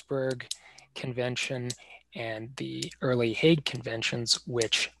 Petersburg Convention and the early Hague Conventions,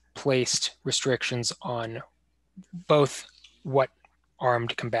 which placed restrictions on both what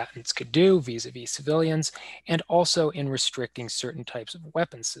armed combatants could do vis-a-vis civilians, and also in restricting certain types of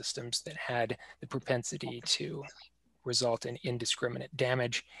weapon systems that had the propensity to result in indiscriminate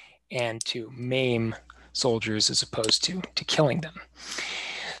damage and to maim soldiers as opposed to killing them.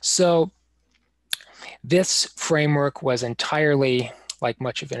 So this framework was entirely, like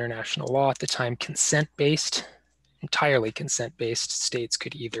much of international law at the time, consent-based, entirely consent-based. States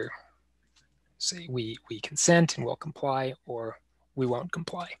could either say we consent and we'll comply, or we won't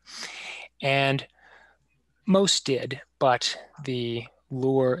comply. And most did, but the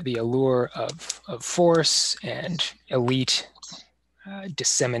allure of force and elite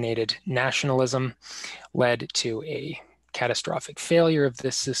disseminated nationalism led to a catastrophic failure of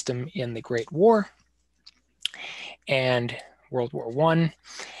this system in the Great War and World War I,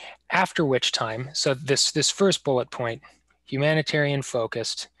 after which time, so this first bullet point, humanitarian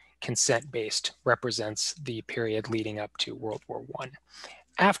focused, consent-based, represents the period leading up to World War I.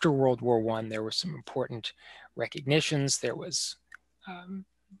 After World War I, there were some important recognitions. There was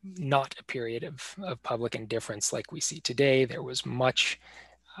not a period of public indifference like we see today. There was much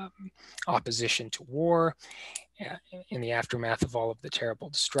opposition to war in the aftermath of all of the terrible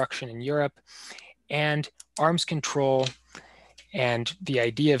destruction in Europe. And arms control and the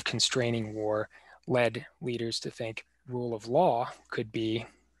idea of constraining war led leaders to think rule of law could be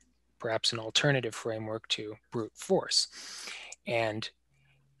perhaps an alternative framework to brute force. And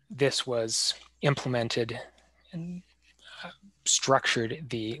this was implemented and structured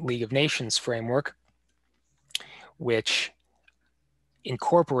the League of Nations framework, which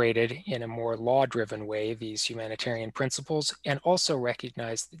incorporated in a more law-driven way these humanitarian principles, and also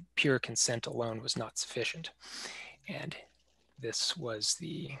recognized that pure consent alone was not sufficient. And this was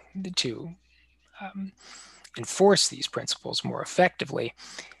to enforce these principles more effectively.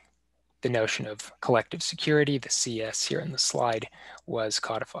 The notion of collective security, the CS here in the slide, was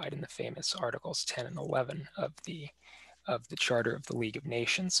codified in the famous Articles 10 and 11 of the Charter of the League of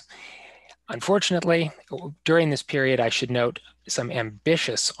Nations. Unfortunately, during this period, I should note some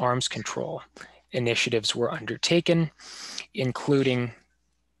ambitious arms control initiatives were undertaken, including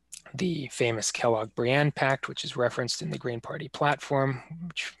the famous Kellogg-Briand Pact, which is referenced in the Green Party platform,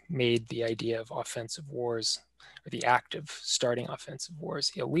 which made the idea of offensive wars, or the act of starting offensive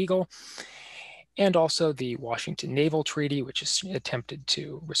wars, illegal. And also the Washington Naval Treaty, which is attempted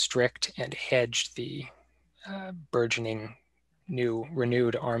to restrict and hedge the burgeoning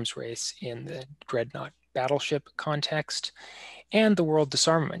renewed arms race in the dreadnought battleship context, and the World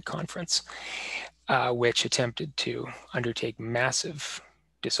Disarmament Conference, which attempted to undertake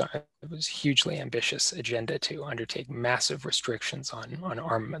it was a hugely ambitious agenda to undertake massive restrictions on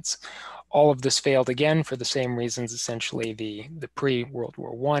armaments. All of this failed again for the same reasons. Essentially, the pre-World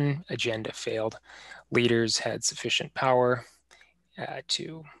War I agenda failed. Leaders had sufficient power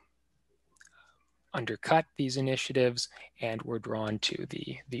to undercut these initiatives and were drawn to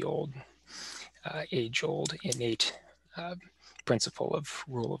the old, age-old innate principle of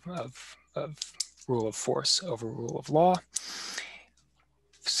rule of force over rule of law,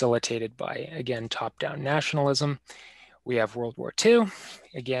 facilitated by, again, top-down nationalism. We have World War II,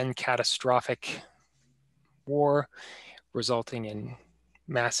 again, catastrophic war resulting in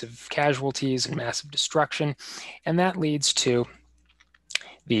massive casualties and massive destruction, and that leads to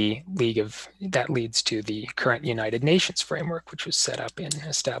the current United Nations framework, which was set up and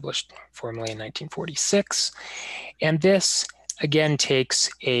established formally in 1946. And this, again, takes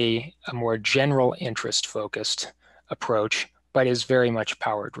a more general interest-focused approach, but is very much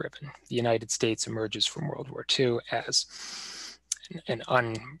power driven. The United States emerges from World War II as an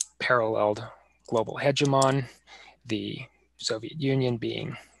unparalleled global hegemon, the Soviet Union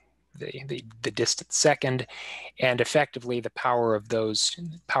being the distant second, and effectively the power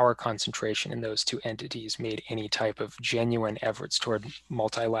concentration in those two entities made any type of genuine efforts toward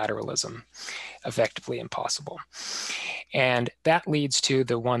multilateralism effectively impossible. And that leads to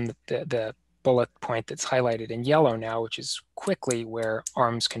the bullet point that's highlighted in yellow now, which is quickly where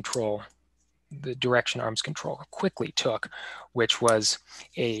arms control, the direction arms control quickly took, which was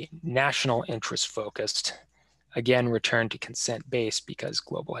a national interest focused, again, return to consent-based because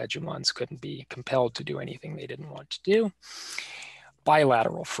global hegemons couldn't be compelled to do anything they didn't want to do.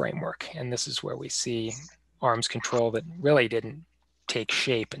 Bilateral framework, and this is where we see arms control that really didn't take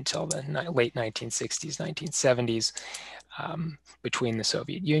shape until the late 1960s, 1970s, between the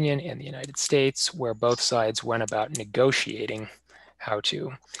Soviet Union and the United States, where both sides went about negotiating how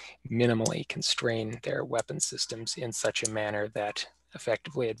to minimally constrain their weapon systems in such a manner that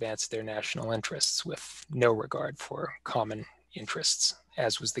effectively advanced their national interests with no regard for common interests,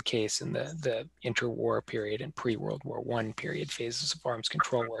 as was the case in the interwar period and pre-World War I period phases of arms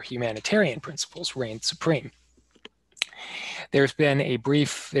control, where humanitarian principles reigned supreme. There have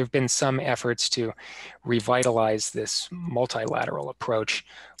been some efforts to revitalize this multilateral approach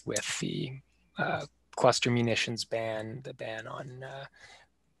with the cluster munitions ban, the ban on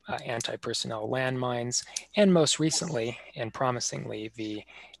anti-personnel landmines, and most recently and promisingly, the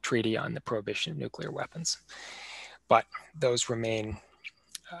Treaty on the Prohibition of Nuclear Weapons. But those remain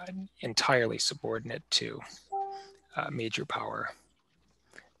entirely subordinate to major power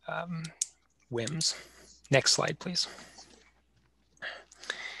whims. Next slide, please.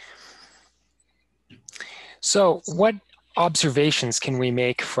 So what observations can we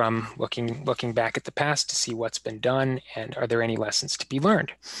make from looking back at the past to see what's been done, and are there any lessons to be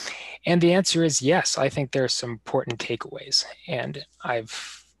learned? And the answer is yes. I think there are some important takeaways, and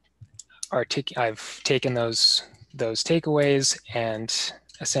I've taken those takeaways and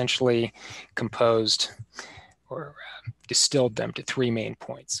essentially composed or distilled them to three main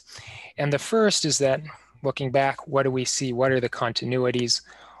points. And the first is that looking back, what do we see? What are the continuities?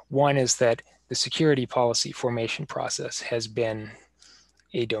 One is that the security policy formation process has been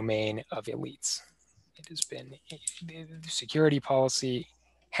a domain of elites. It has been, the security policy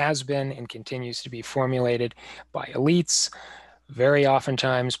has been and continues to be formulated by elites, very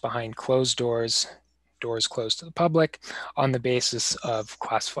oftentimes behind closed doors closed to the public, on the basis of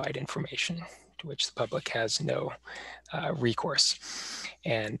classified information to which the public has no recourse.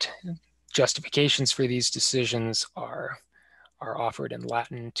 And justifications for these decisions are offered in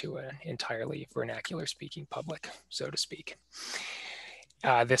Latin to an entirely vernacular speaking public, so to speak.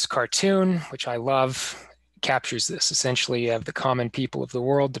 This cartoon, which I love, captures this. Essentially, you have the common people of the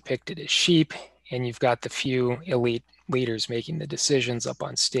world depicted as sheep, and you've got the few elite leaders making the decisions up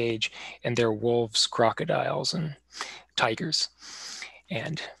on stage, and they're wolves, crocodiles, and tigers.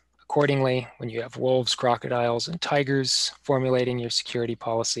 And accordingly, when you have wolves, crocodiles, and tigers formulating your security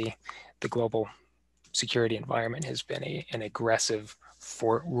policy, the global security environment has been an aggressive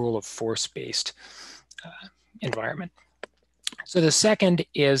rule of force-based environment. So the second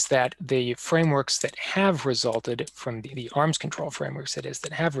is that the frameworks that have resulted from the arms control frameworks,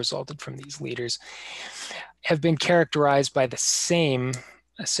 that have resulted from these leaders, have been characterized by the same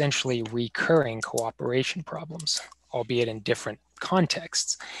essentially recurring cooperation problems, albeit in different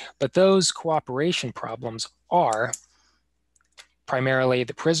contexts. But those cooperation problems are primarily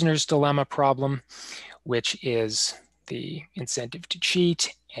the prisoner's dilemma problem, which is the incentive to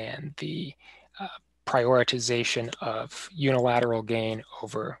cheat and the prioritization of unilateral gain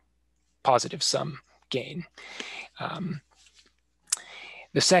over positive sum gain.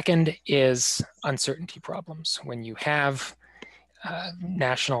 The second is uncertainty problems. When you have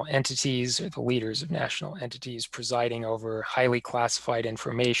national entities or the leaders of national entities presiding over highly classified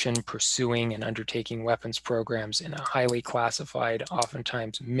information, pursuing and undertaking weapons programs in a highly classified,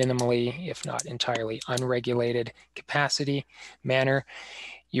 oftentimes minimally, if not entirely unregulated capacity manner,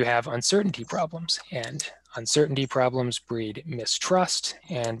 you have uncertainty problems, and uncertainty problems breed mistrust,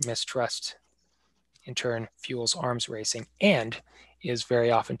 and mistrust in turn fuels arms racing and is very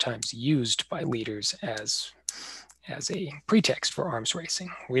oftentimes used by leaders as a pretext for arms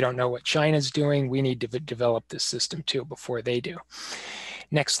racing. We don't know what China's doing. We need to develop this system too before they do.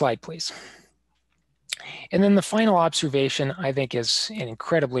 Next slide, please. And then the final observation, I think, is an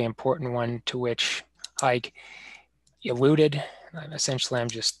incredibly important one to which Hayek alluded. Essentially, I'm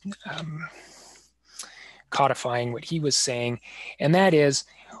just codifying what he was saying, and that is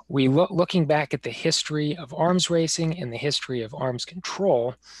looking back at the history of arms racing and the history of arms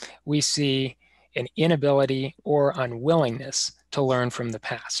control, we see an inability or unwillingness to learn from the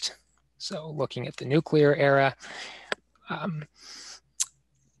past. So looking at the nuclear era,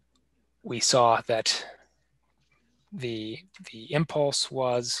 we saw that the impulse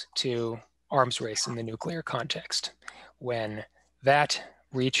was to arms race in the nuclear context. When that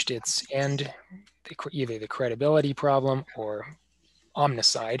reached its end, either the credibility problem or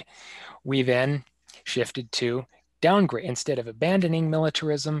omnicide, we then shifted to downgrade. Instead of abandoning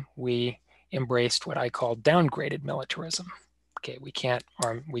militarism, we embraced what I call downgraded militarism. Okay, we can't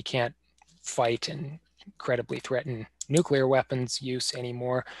fight and credibly threaten nuclear weapons use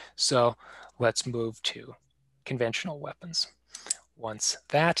anymore, so let's move to conventional weapons. Once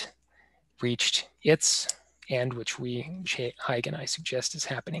that reached its end, which Haig and I suggest is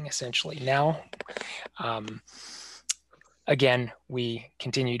happening essentially now, again, we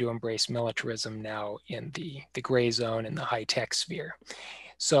continue to embrace militarism now in the gray zone and the high-tech sphere.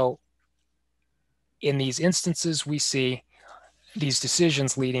 So in these instances, we see these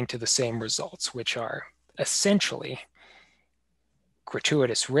decisions leading to the same results, which are essentially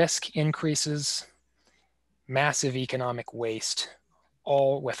gratuitous risk increases, massive economic waste,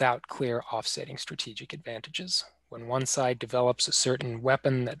 all without clear offsetting strategic advantages. When one side develops a certain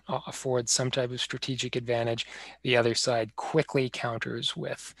weapon that affords some type of strategic advantage, the other side quickly counters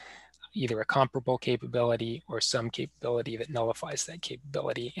with either a comparable capability or some capability that nullifies that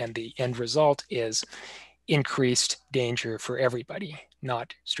capability. And the end result is increased danger for everybody,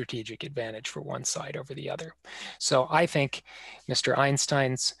 not strategic advantage for one side over the other. So I think Mr.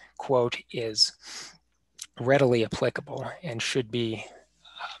 Einstein's quote is readily applicable and should be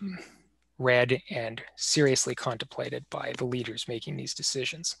read and seriously contemplated by the leaders making these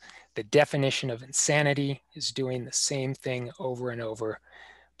decisions. The definition of insanity is doing the same thing over and over,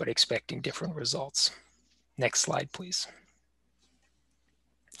 but expecting different results. Next slide, please.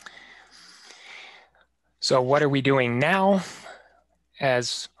 So what are we doing now?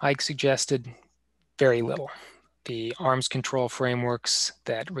 As Ike suggested, very little. The arms control frameworks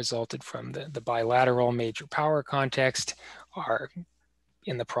that resulted from the bilateral major power context are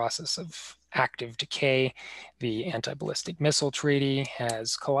in the process of active decay. The Anti-Ballistic Missile Treaty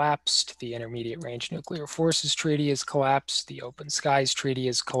has collapsed. The Intermediate Range Nuclear Forces Treaty has collapsed. The Open Skies Treaty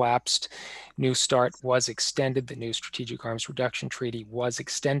has collapsed. New START was extended. The New Strategic Arms Reduction Treaty was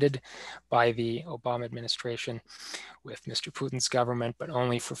extended by the Obama administration with Mr. Putin's government, but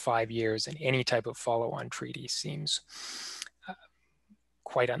only for 5 years, and any type of follow-on treaty seems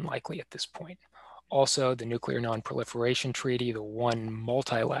quite unlikely at this point. Also, the Nuclear Non-Proliferation Treaty, the one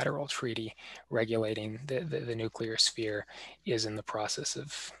multilateral treaty regulating the nuclear sphere, is in the process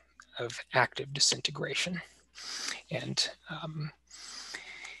of active disintegration. And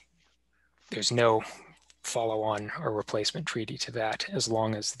there's no follow-on or replacement treaty to that as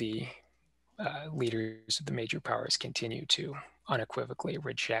long as the leaders of the major powers continue to unequivocally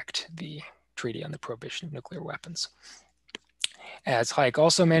reject the Treaty on the Prohibition of Nuclear Weapons. As Hayek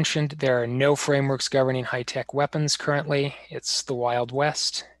also mentioned, there are no frameworks governing high-tech weapons currently. It's the Wild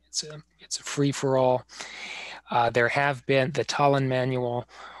West. It's a free-for-all. There have been, the Tallinn Manual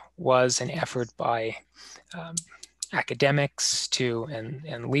was an effort by academics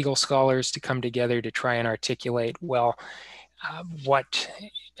and legal scholars to come together to try and articulate, well,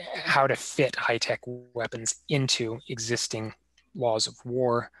 how to fit high-tech weapons into existing laws of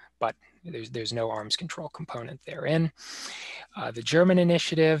war, but there's no arms control component therein. The German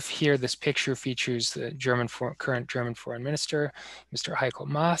initiative, here this picture features the current German foreign minister, Mr. Heiko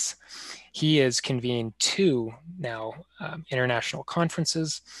Maas. He has convened 2 now international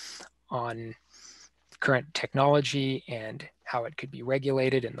conferences on current technology and how it could be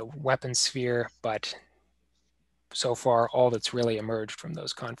regulated in the weapons sphere, but so far all that's really emerged from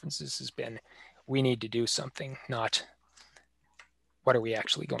those conferences has been, we need to do something, not what are we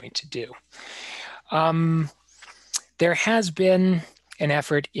actually going to do. There has been an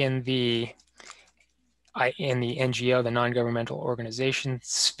effort in the NGO, the non-governmental organization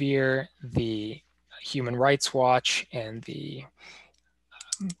sphere, the Human Rights Watch, and the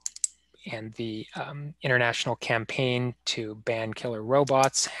International Campaign to Ban Killer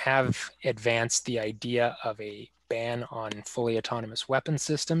Robots have advanced the idea of a ban on fully autonomous weapon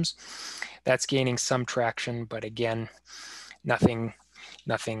systems. That's gaining some traction, but again, nothing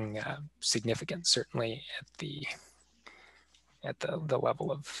significant, certainly at the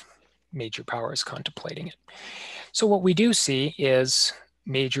level of major powers contemplating it. So what we do see is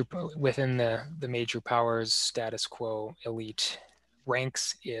within the major powers status quo elite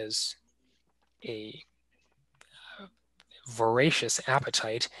ranks is a voracious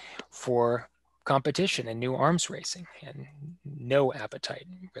appetite for competition and new arms racing, and no appetite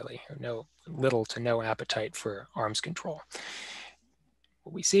really, or little to no appetite for arms control.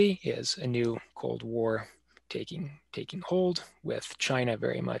 What we see is a new Cold War taking hold, with China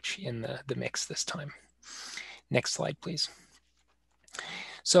very much in the mix this time. Next slide, please.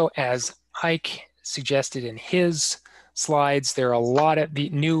 So as Ike suggested in his slides, there are a lot of the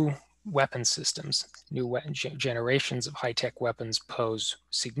new weapon systems, generations of high-tech weapons pose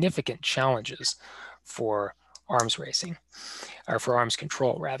significant challenges for arms racing, or for arms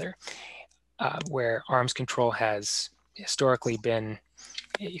control rather, where arms control has historically been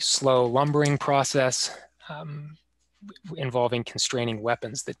a slow lumbering process involving constraining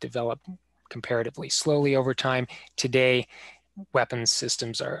weapons that develop comparatively slowly over time. Today, weapons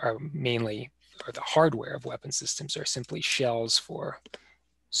systems are mainly, or the hardware of weapon systems are simply shells for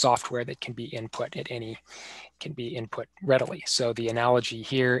software that can be input readily. So the analogy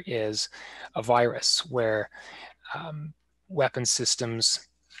here is a virus where weapon systems,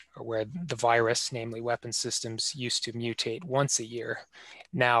 or where the virus, namely weapon systems, used to mutate once a year.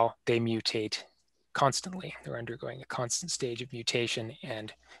 Now they mutate constantly. They're undergoing a constant stage of mutation,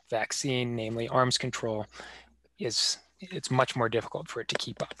 and vaccine, namely arms control, it's much more difficult for it to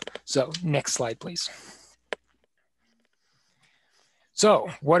keep up. So next slide, please. So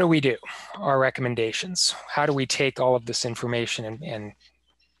what do we do? Our recommendations. How do we take all of this information and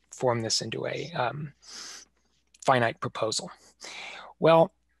form this into a finite proposal?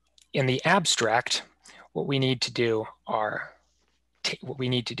 Well, in the abstract, what we need to do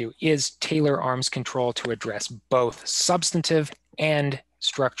is tailor arms control to address both substantive and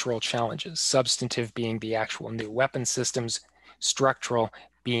structural challenges. Substantive being the actual new weapon systems, structural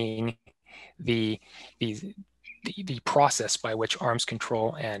being the process by which arms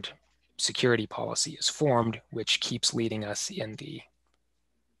control and security policy is formed, which keeps leading us in the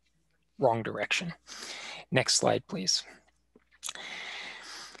wrong direction. Next slide, please.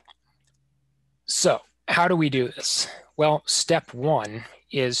 So how do we do this? Well, step one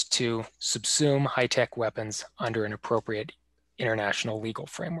is to subsume high-tech weapons under an appropriate international legal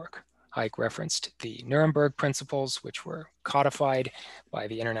framework. Ike referenced the Nuremberg principles, which were codified by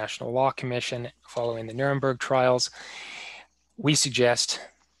the International Law Commission following the Nuremberg trials. We suggest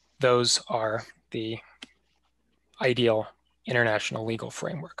those are the ideal international legal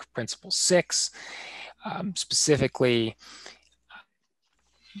framework. Principle 6 specifically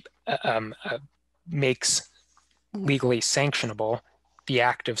makes legally sanctionable the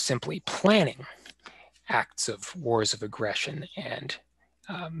act of simply planning acts of wars of aggression and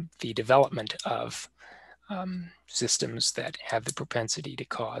the development of systems that have the propensity to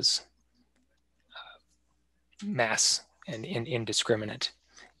cause mass and indiscriminate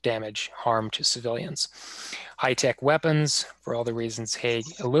damage, harm to civilians. High-tech weapons, for all the reasons Haig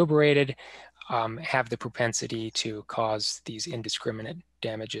elucidated, have the propensity to cause these indiscriminate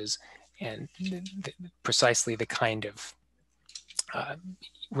damages, and precisely the kind of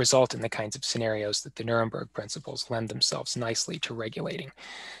result in the kinds of scenarios that the Nuremberg principles lend themselves nicely to regulating.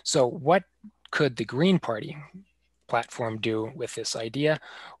 So what could the Green Party platform do with this idea?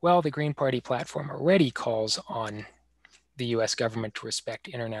 Well, the Green Party platform already calls on the US government to respect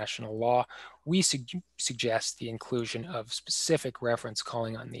international law. We suggest the inclusion of specific reference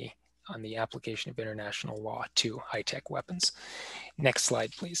calling on the application of international law to high-tech weapons. Next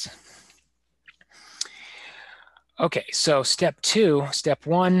slide, please. Okay, so step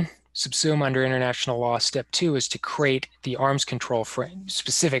one, subsume under international law. Step 2 is to create the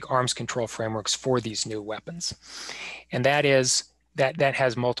specific arms control frameworks for these new weapons. And that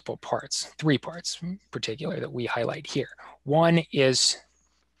has multiple parts, 3 parts in particular that we highlight here. One is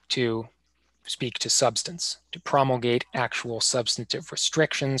to speak to substance, to promulgate actual substantive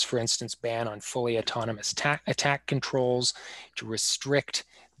restrictions, for instance, ban on fully autonomous attack controls, to restrict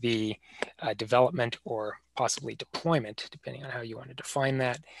the development or possibly deployment, depending on how you want to define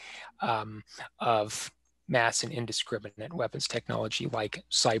that, of mass and indiscriminate weapons technology like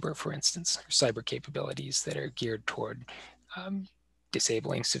cyber, for instance, or cyber capabilities that are geared toward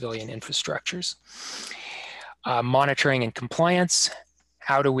disabling civilian infrastructures. Monitoring and compliance.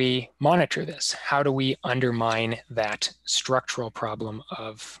 How do we monitor this? How do we undermine that structural problem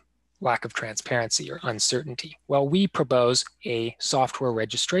of lack of transparency or uncertainty? Well, we propose a software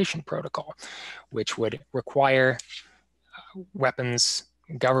registration protocol, which would require weapons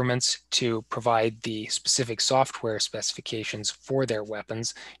governments to provide the specific software specifications for their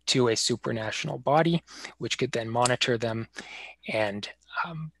weapons to a supranational body, which could then monitor them and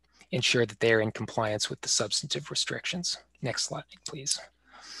ensure that they are in compliance with the substantive restrictions. Next slide, please.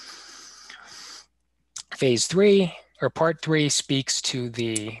 Phase 3, part 3 speaks to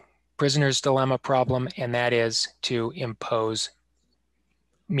the prisoner's dilemma problem, and that is to impose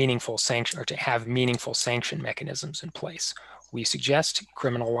meaningful sanction, or to have meaningful sanction mechanisms in place. We suggest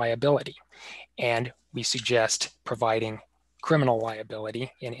criminal liability, and we suggest providing criminal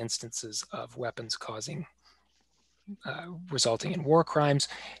liability in instances of weapons resulting in war crimes,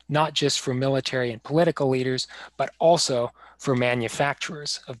 not just for military and political leaders, but also for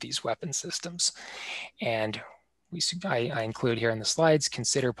manufacturers of these weapon systems. And I include here in the slides,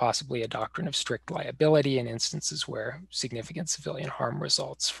 consider possibly a doctrine of strict liability in instances where significant civilian harm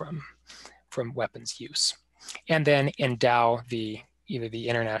results from weapons use. And then endow either the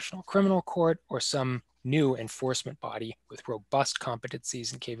International Criminal Court or some new enforcement body with robust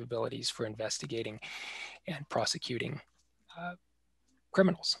competencies and capabilities for investigating and prosecuting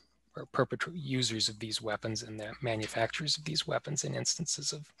criminals or users of these weapons and the manufacturers of these weapons in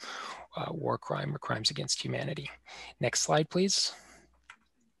instances of war crime or crimes against humanity. Next slide, please.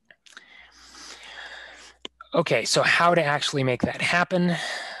 Okay, so how to actually make that happen.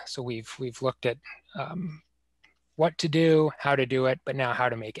 So we've looked at what to do, how to do it, but now how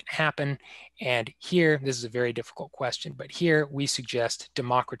to make it happen. And here, this is a very difficult question, but here we suggest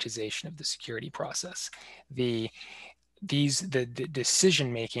democratization of the security process. The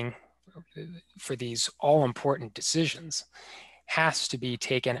decision-making for these all-important decisions has to be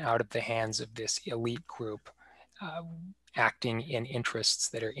taken out of the hands of this elite group acting in interests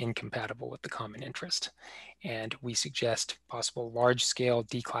that are incompatible with the common interest. And we suggest possible large-scale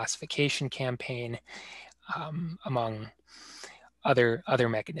declassification campaign among other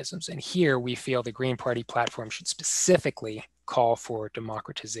mechanisms. And here we feel the Green Party platform should specifically call for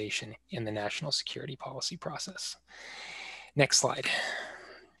democratization in the national security policy process. Next slide.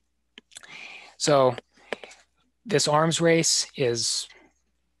 So this arms race is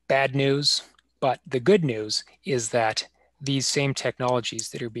bad news, but the good news is that these same technologies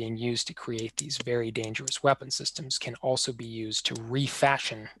that are being used to create these very dangerous weapon systems can also be used to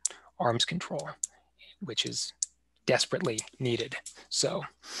refashion arms control, which is desperately needed. So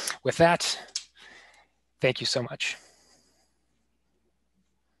with that, thank you so much.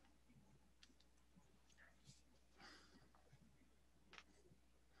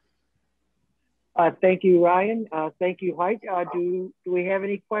 Thank you, Ryan. Thank you, Mike. Do we have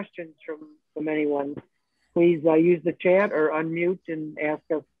any questions from anyone? Please use the chat or unmute and ask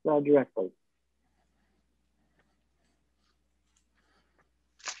us directly.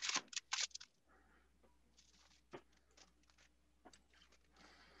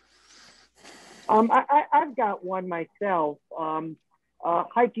 I've got one myself.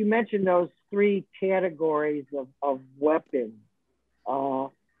 Mike, you mentioned those 3 categories of weapons.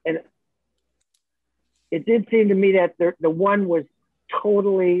 And it did seem to me that the one was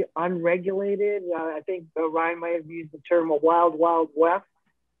totally unregulated. I think Ryan might have used the term a wild, wild west.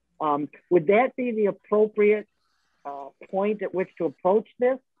 Would that be the appropriate point at which to approach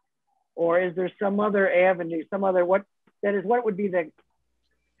this? Or is there some other avenue, what would be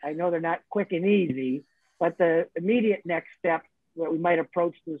I know they're not quick and easy, but the immediate next step that we might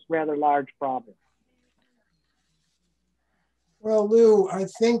approach this rather large problem? Well, Lou, I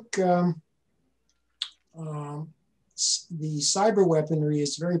think the cyber weaponry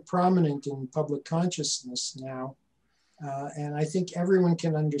is very prominent in public consciousness now. And I think everyone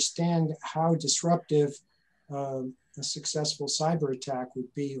can understand how disruptive a successful cyber attack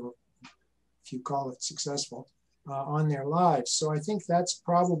would be, or if you call it successful, on their lives. So I think that's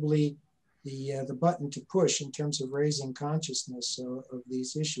probably the button to push in terms of raising consciousness of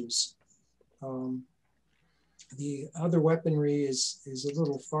these issues. The other weaponry is a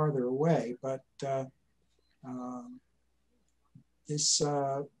little farther away, but this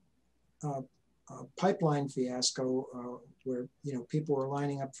pipeline fiasco, where people were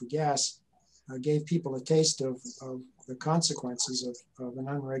lining up for gas, gave people a taste of the consequences of an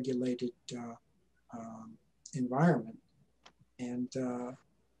unregulated environment. And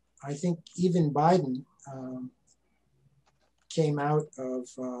I think even Biden came out of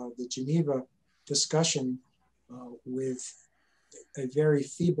the Geneva discussion with a very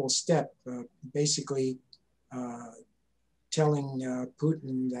feeble step, basically telling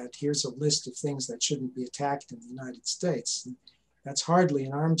Putin that here's a list of things that shouldn't be attacked in the United States. And that's hardly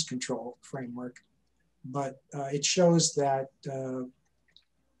an arms control framework, but it shows that the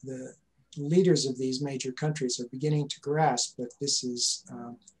leaders of these major countries are beginning to grasp that this is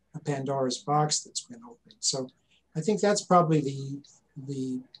a Pandora's box that's been opened. So I think that's probably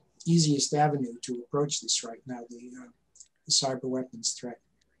the easiest avenue to approach this right now, the cyber weapons threat.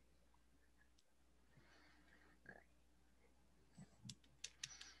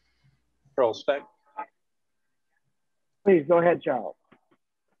 Pearl Speck. Please go ahead, Charles.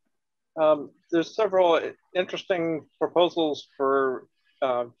 There's several interesting proposals for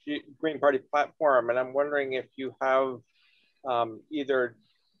Green Party platform, and I'm wondering if you have either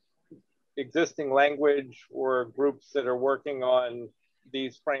existing language or groups that are working on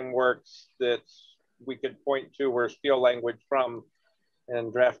these frameworks that we could point to or steal language from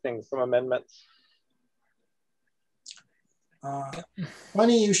and drafting some amendments.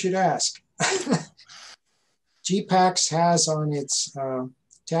 Funny you should ask. GPAX has on its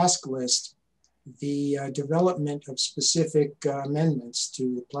task list the development of specific amendments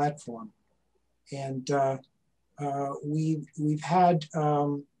to the platform. And we've had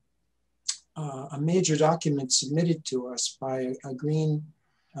a major document submitted to us by a Green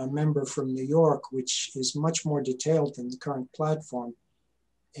member from New York, which is much more detailed than the current platform.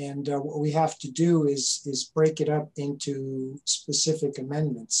 And what we have to do is break it up into specific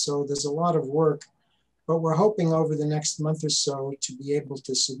amendments. So there's a lot of work, but we're hoping over the next month or so to be able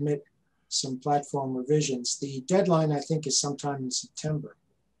to submit some platform revisions. The deadline, I think, is sometime in September.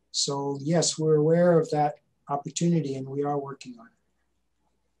 So yes, we're aware of that opportunity and we are working on it.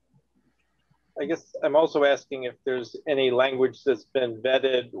 I guess I'm also asking if there's any language that's been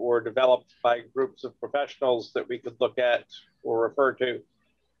vetted or developed by groups of professionals that we could look at or refer to.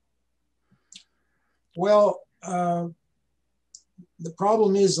 Well, the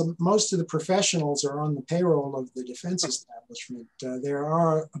problem is most of the professionals are on the payroll of the defense establishment. There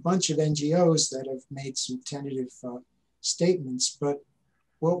are a bunch of NGOs that have made some tentative statements, but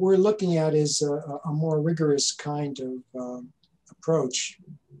what we're looking at is a more rigorous kind of approach.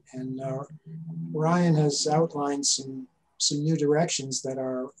 And Ryan has outlined some new directions that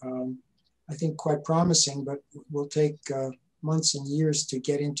are, I think, quite promising, but will take months and years to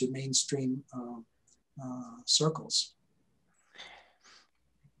get into mainstream circles.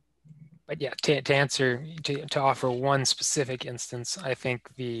 But yeah, to offer one specific instance, I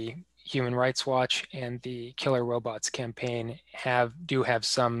think the Human Rights Watch and the Killer Robots campaign do have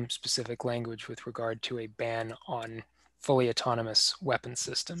some specific language with regard to a ban on fully autonomous weapon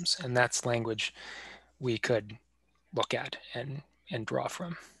systems, and that's language we could look at and draw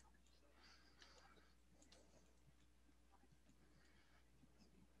from.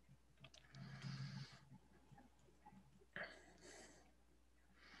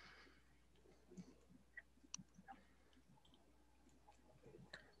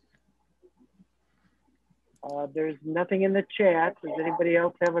 There's nothing in the chat. Does anybody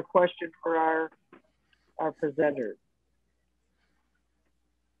else have a question for our presenters?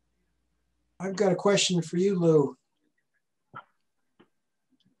 I've got a question for you, Lou.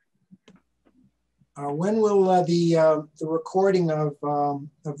 When will the recording of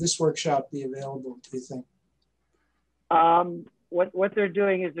this workshop be available, do you think? What they're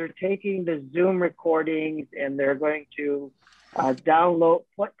doing is they're taking the Zoom recordings and they're going to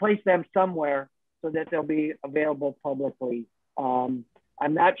place them somewhere so that they'll be available publicly. I'm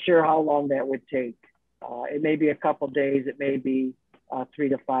not sure how long that would take. It may be a couple days, it may be 3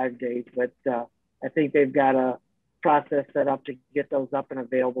 to 5 days, but I think they've got a process set up to get those up and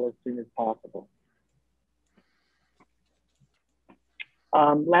available as soon as possible.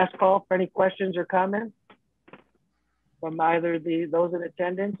 Last call for any questions or comments from either those in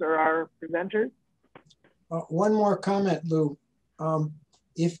attendance or our presenters. One more comment, Lou.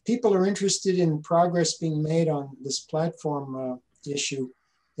 If people are interested in progress being made on this platform issue,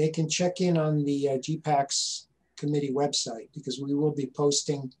 they can check in on the GPAX committee website, because we will be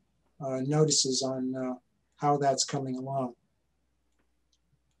posting notices on how that's coming along.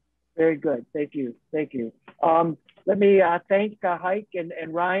 Very good, thank you, thank you. Let me thank Heike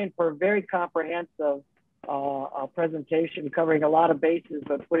and Ryan for a very comprehensive presentation covering a lot of bases,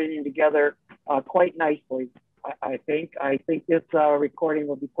 but putting it together quite nicely. I think this recording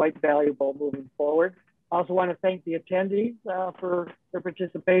will be quite valuable moving forward. I also want to thank the attendees for their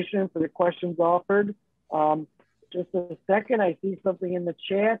participation, for the questions offered. Just a second, I see something in the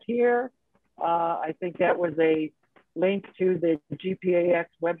chat here. I think that was a link to the GPAX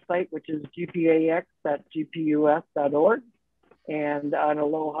website, which is gpax.gpus.org, and an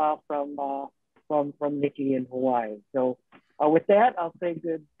aloha from Nikki in Hawaii. So with that, I'll say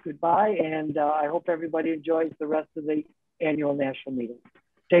goodbye, and I hope everybody enjoys the rest of the annual national meeting.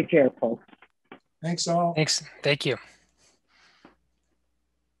 Take care, folks. Thanks all. Thanks. Thank you.